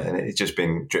jump on it. And it's just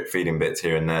been drip feeding bits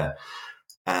here and there.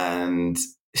 And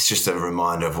it's just a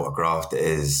reminder of what graft it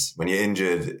is. When you're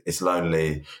injured, it's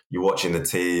lonely. You're watching the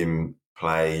team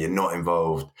play. You're not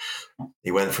involved.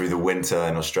 He went through the winter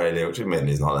in Australia, which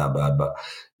admittedly is not that bad, but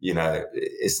you know,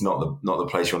 it's not the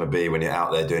place you want to be when you're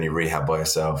out there doing your rehab by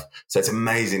yourself. So it's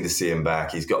amazing to see him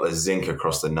back. He's got the zinc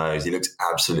across the nose. He looks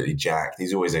absolutely jacked.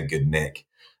 He's always a good nick.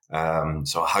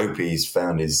 So I hope he's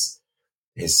found his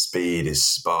speed, his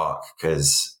spark,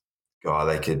 because God,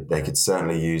 they could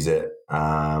certainly use it.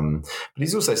 But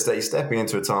he's also stepping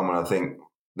into a time when I think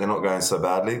they're not going so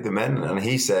badly, the men. And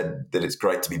he said that it's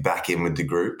great to be back in with the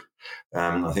group.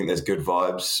 I think there's good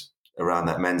vibes around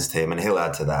that men's team, and he'll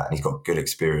add to that. And he's got good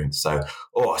experience. So,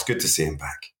 it's good to see him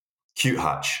back. Cute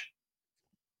Hutch.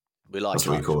 We like That's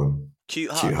Hutch. what we call him.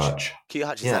 Cute Hutch. Cute Hutch. Cute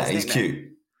Hutch. Yeah, he's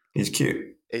cute. He's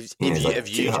cute.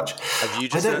 Cute Hutch.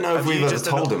 I don't know if we've ever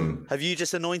told him. Have you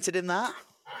just anointed him that?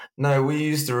 No, we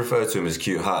used to refer to him as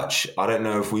Cute Hutch. I don't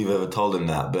know if we've ever told him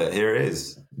that, but here it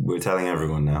is. We're telling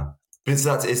everyone now. But it's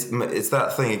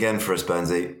that thing again for us,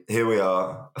 Bernsey. Here we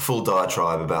are, a full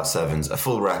diatribe about sevens, a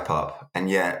full wrap-up, and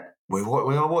yet we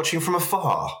are watching from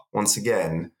afar once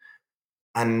again.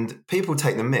 And people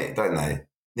take the mick, don't they?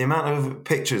 The amount of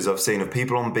pictures I've seen of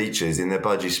people on beaches in their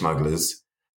budgie smugglers,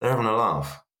 they're having a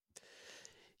laugh.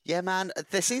 Yeah, man,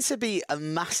 there seems to be a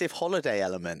massive holiday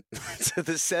element to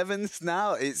the sevens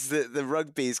now. It's the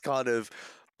rugby is kind of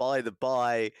by the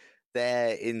by.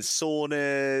 They're in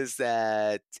saunas,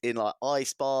 they're in like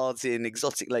ice baths in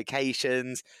exotic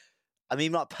locations. I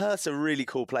mean, like Perth's a really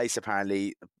cool place,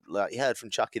 apparently. Like you heard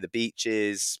from Chucky, the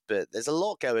beaches, but there's a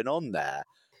lot going on there.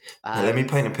 Now, let me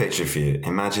paint a picture for you.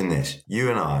 Imagine this. You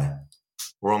and I,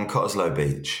 we're on Cottesloe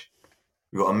Beach.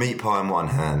 We've got a meat pie in one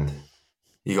hand.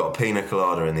 You got a pina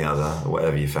colada in the other, or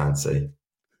whatever you fancy.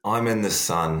 I'm in the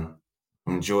sun,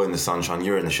 I'm enjoying the sunshine.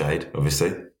 You're in the shade,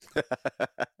 obviously.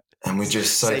 And we're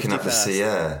just soaking up the sea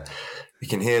air. You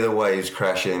can hear the waves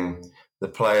crashing. The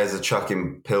players are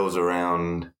chucking pills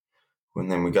around.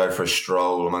 And then we go for a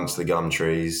stroll amongst the gum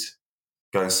trees.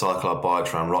 Go and cycle our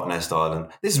bikes around Rottnest Island.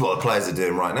 This is what the players are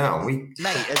doing right now.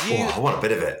 I want a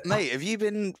bit of it. Mate, have you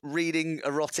been reading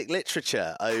erotic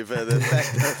literature over the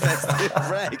festive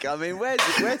break? I mean,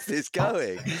 where's this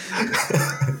going?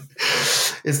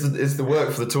 It's the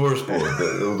work for the tourist board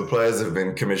that all the players have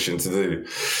been commissioned to do.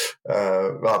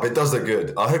 But it does look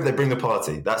good. I hope they bring the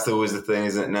party. That's always the thing,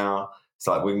 isn't it now? It's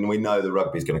like we know the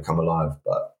rugby's going to come alive,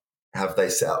 but have they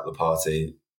set up the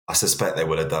party? I suspect they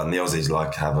would have done. The Aussies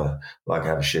like to have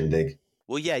a shindig.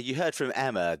 Well, yeah, you heard from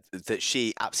Emma that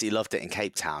she absolutely loved it in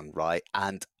Cape Town, right?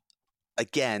 And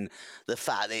again, the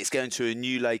fact that it's going to a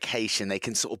new location, they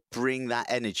can sort of bring that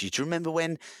energy. Do you remember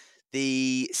when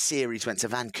the series went to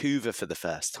Vancouver for the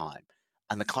first time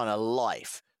and the kind of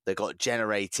life that got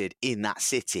generated in that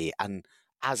city? And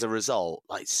as a result,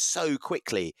 like so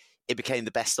quickly, it became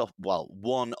the best stop. Well,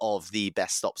 one of the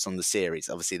best stops on the series.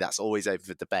 Obviously, that's always open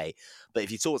for debate. But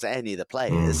if you talk to any of the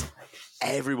players,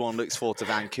 everyone looks forward to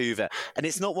Vancouver. And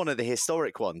it's not one of the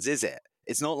historic ones, is it?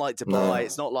 It's not like Dubai.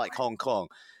 It's not like Hong Kong.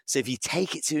 So if you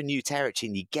take it to a new territory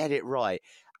and you get it right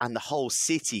and the whole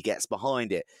city gets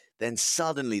behind it, then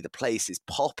suddenly the place is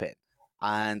popping.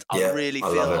 And I really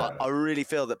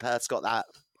feel that Perth's got that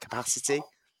capacity.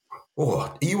 Oh,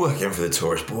 are you working for the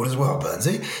tourist board as well,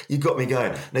 Burnsy? You got me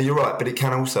going. No, you're right, but it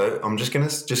can also. I'm just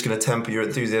gonna temper your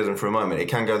enthusiasm for a moment. It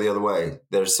can go the other way.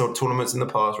 There's sort of tournaments in the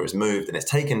past where it's moved, and it's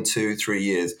taken 2-3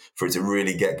 years for it to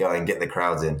really get going, get the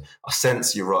crowds in. I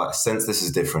sense you're right. I sense this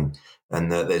is different,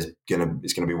 and that it's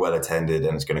gonna be well attended,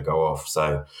 and it's gonna go off.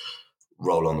 So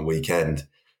roll on the weekend.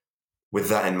 With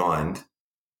that in mind,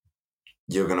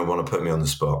 you're gonna want to put me on the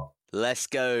spot. Let's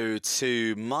go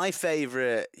to my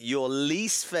favourite, your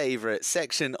least favourite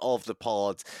section of the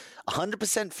pod.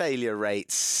 100% failure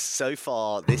rates so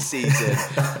far this season.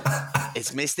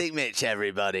 It's Mystic Mitch,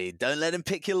 everybody. Don't let him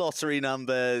pick your lottery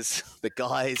numbers. The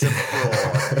guy's a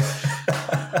fraud.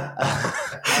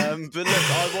 But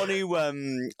look, I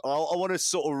want to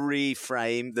sort of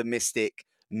reframe the Mystic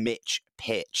Mitch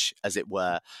pitch, as it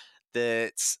were.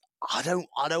 That I don't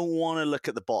want to look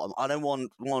at the bottom. I don't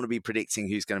want to be predicting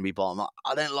who's going to be bottom.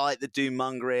 I don't like the doom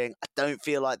mongering. I don't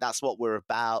feel like that's what we're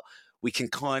about. We can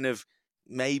kind of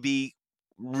maybe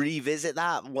revisit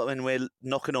that when we're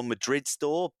knocking on Madrid's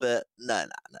door, but no.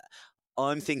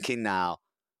 I'm thinking now,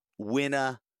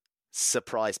 winner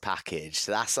surprise package.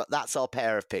 So that's our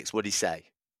pair of picks. What do you say?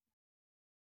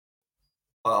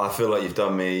 I feel like you've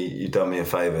done me a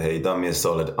favour here. You've done me a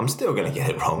solid. I'm still going to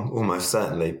get it wrong, almost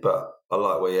certainly, but I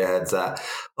like where your head's at.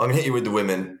 I'm going to hit you with the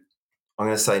women. I'm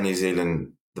going to say New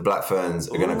Zealand, the Black Ferns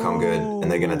are going to come good and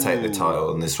they're going to take the title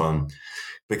on this one.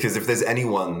 Because if there's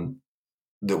anyone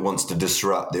that wants to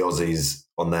disrupt the Aussies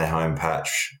on their home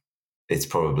patch, it's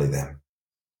probably them.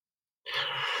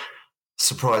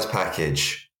 Surprise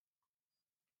package.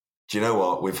 Do you know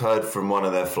what? We've heard from one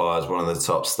of their flyers, one of the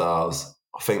top stars.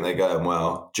 I think they're going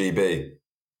well. GB.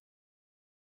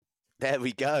 There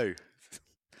we go.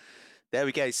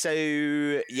 So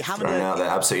you haven't thrown out there,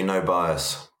 absolutely no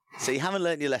bias. So you haven't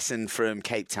learnt your lesson from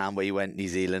Cape Town, where you went New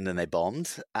Zealand and they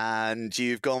bombed, and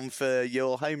you've gone for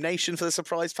your home nation for the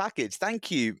surprise package.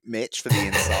 Thank you, Mitch, for the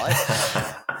insight.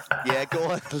 Yeah, go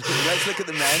on. Let's look at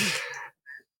the men.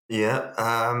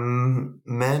 Yeah,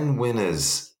 men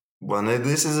winners. Well, no,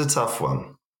 this is a tough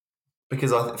one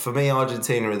because for me,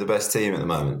 Argentina are the best team at the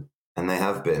moment. And they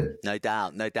have been. No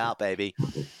doubt, baby.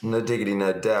 No diggity,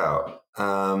 no doubt.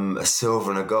 A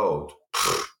silver and a gold.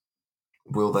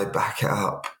 Will they back it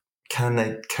up? Can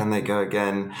they go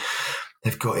again?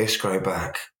 They've got Iskro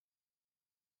back.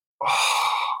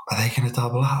 Oh, are they going to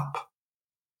double up?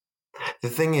 The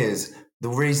thing is, the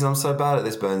reason I'm so bad at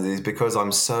this, Burns, is because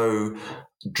I'm so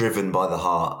driven by the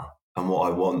heart and what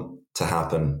I want to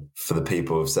happen for the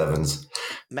people of Sevens.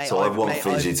 Mate, I want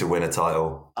Fiji to win a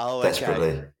title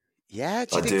desperately. Okay. Yeah,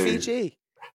 do you think Fiji?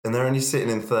 And they're only sitting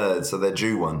in third, so they're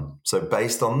due one. So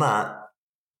based on that,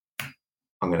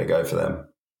 I'm going to go for them.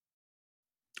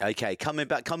 Okay, coming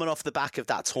off the back of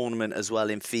that tournament as well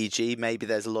in Fiji, maybe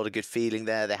there's a lot of good feeling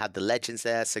there. They had the legends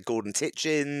there, so Gordon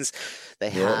Tietjens. They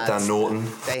had Dan Norton.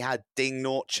 They had Ding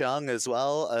Nort Chung as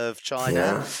well of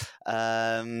China.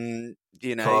 Yeah.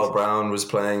 Carl Brown was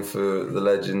playing for the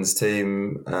Legends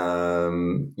team. I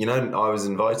was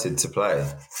invited to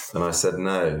play, and I said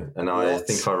no, and I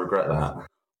think I regret that.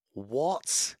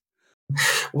 What?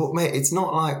 Well, mate, it's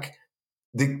not like.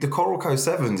 The Coral Coast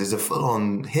Sevens is a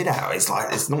full-on hit out.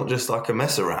 It's not just like a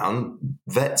mess around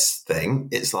vets thing.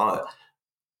 It's like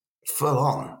full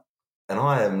on, and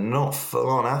I am not full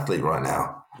on athlete right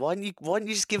now. Why didn't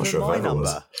you just give him my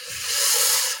number?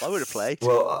 I would have played.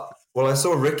 Well, I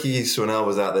saw Ricky Swanell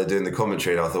was out there doing the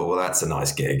commentary, and I thought, well, that's a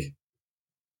nice gig.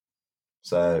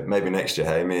 So maybe next year,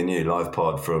 hey, me and you, live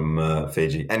pod from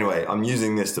Fiji. Anyway, I'm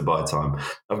using this to buy time.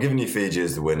 I've given you Fiji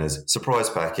as the winners. Surprise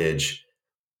package.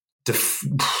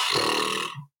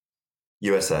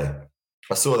 USA.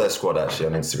 I saw their squad actually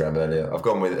on Instagram earlier. I've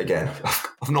gone with it again.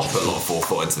 I've not put a lot of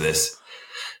forethought into this.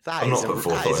 That is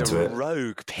a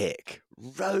rogue pick.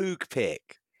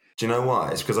 Do you know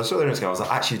why? It's because I saw their Instagram. I was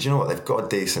like, actually, do you know what? They've got a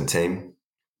decent team.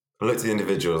 I looked at the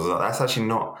individuals. I was like, that's actually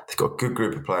not. They've got a good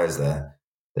group of players there.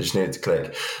 They just needed to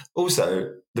click.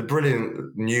 Also, the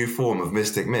brilliant new form of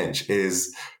Mystic Mitch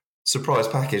is surprise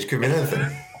package could mean anything.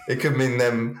 It could mean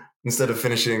them. Instead of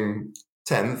finishing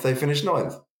 10th, they finished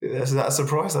 9th. Is that a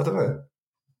surprise? I don't know.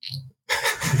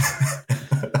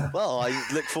 Well, I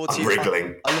look forward to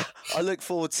wriggling. I look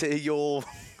forward to your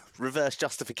reverse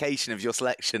justification of your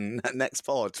selection next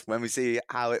pod when we see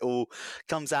how it all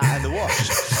comes out in the wash.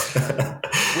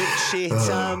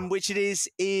 Which it is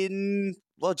in,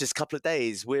 well, just a couple of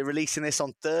days. We're releasing this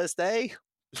on Thursday.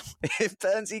 If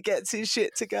Burnsy gets his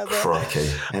shit together. Crikey,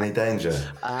 any danger?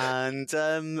 And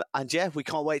yeah, we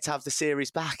can't wait to have the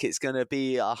series back. It's going to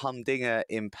be a humdinger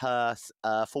in Perth.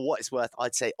 For what it's worth,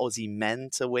 I'd say Aussie men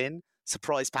to win.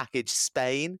 Surprise package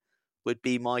Spain would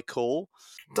be my call.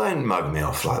 Don't mug me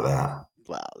off like that.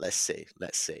 Well, let's see.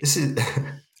 This is...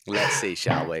 Let's see,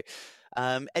 shall we?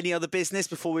 Any other business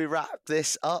before we wrap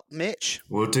this up, Mitch?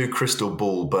 We'll do Crystal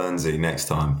Ball Burnsy next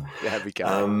time. There we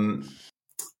go.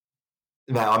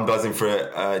 No, I'm buzzing for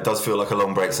it. It does feel like a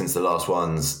long break since the last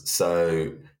ones,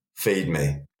 so feed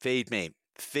me. Feed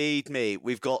me.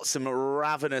 We've got some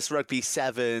ravenous Rugby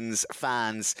Sevens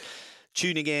fans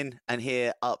tuning in and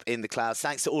here up in the clouds.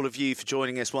 Thanks to all of you for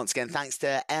joining us once again. Thanks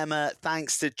to Emma.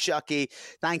 Thanks to Chucky.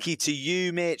 Thank you to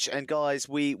you, Mitch. And guys,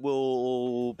 we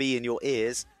will be in your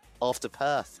ears after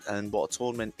Perth, and what a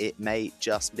tournament it may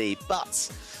just be. But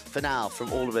for now,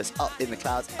 from all of us up in the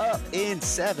clouds, up in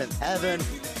seventh heaven,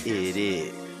 it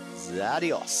is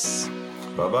adios.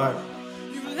 Bye-bye.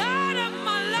 You light up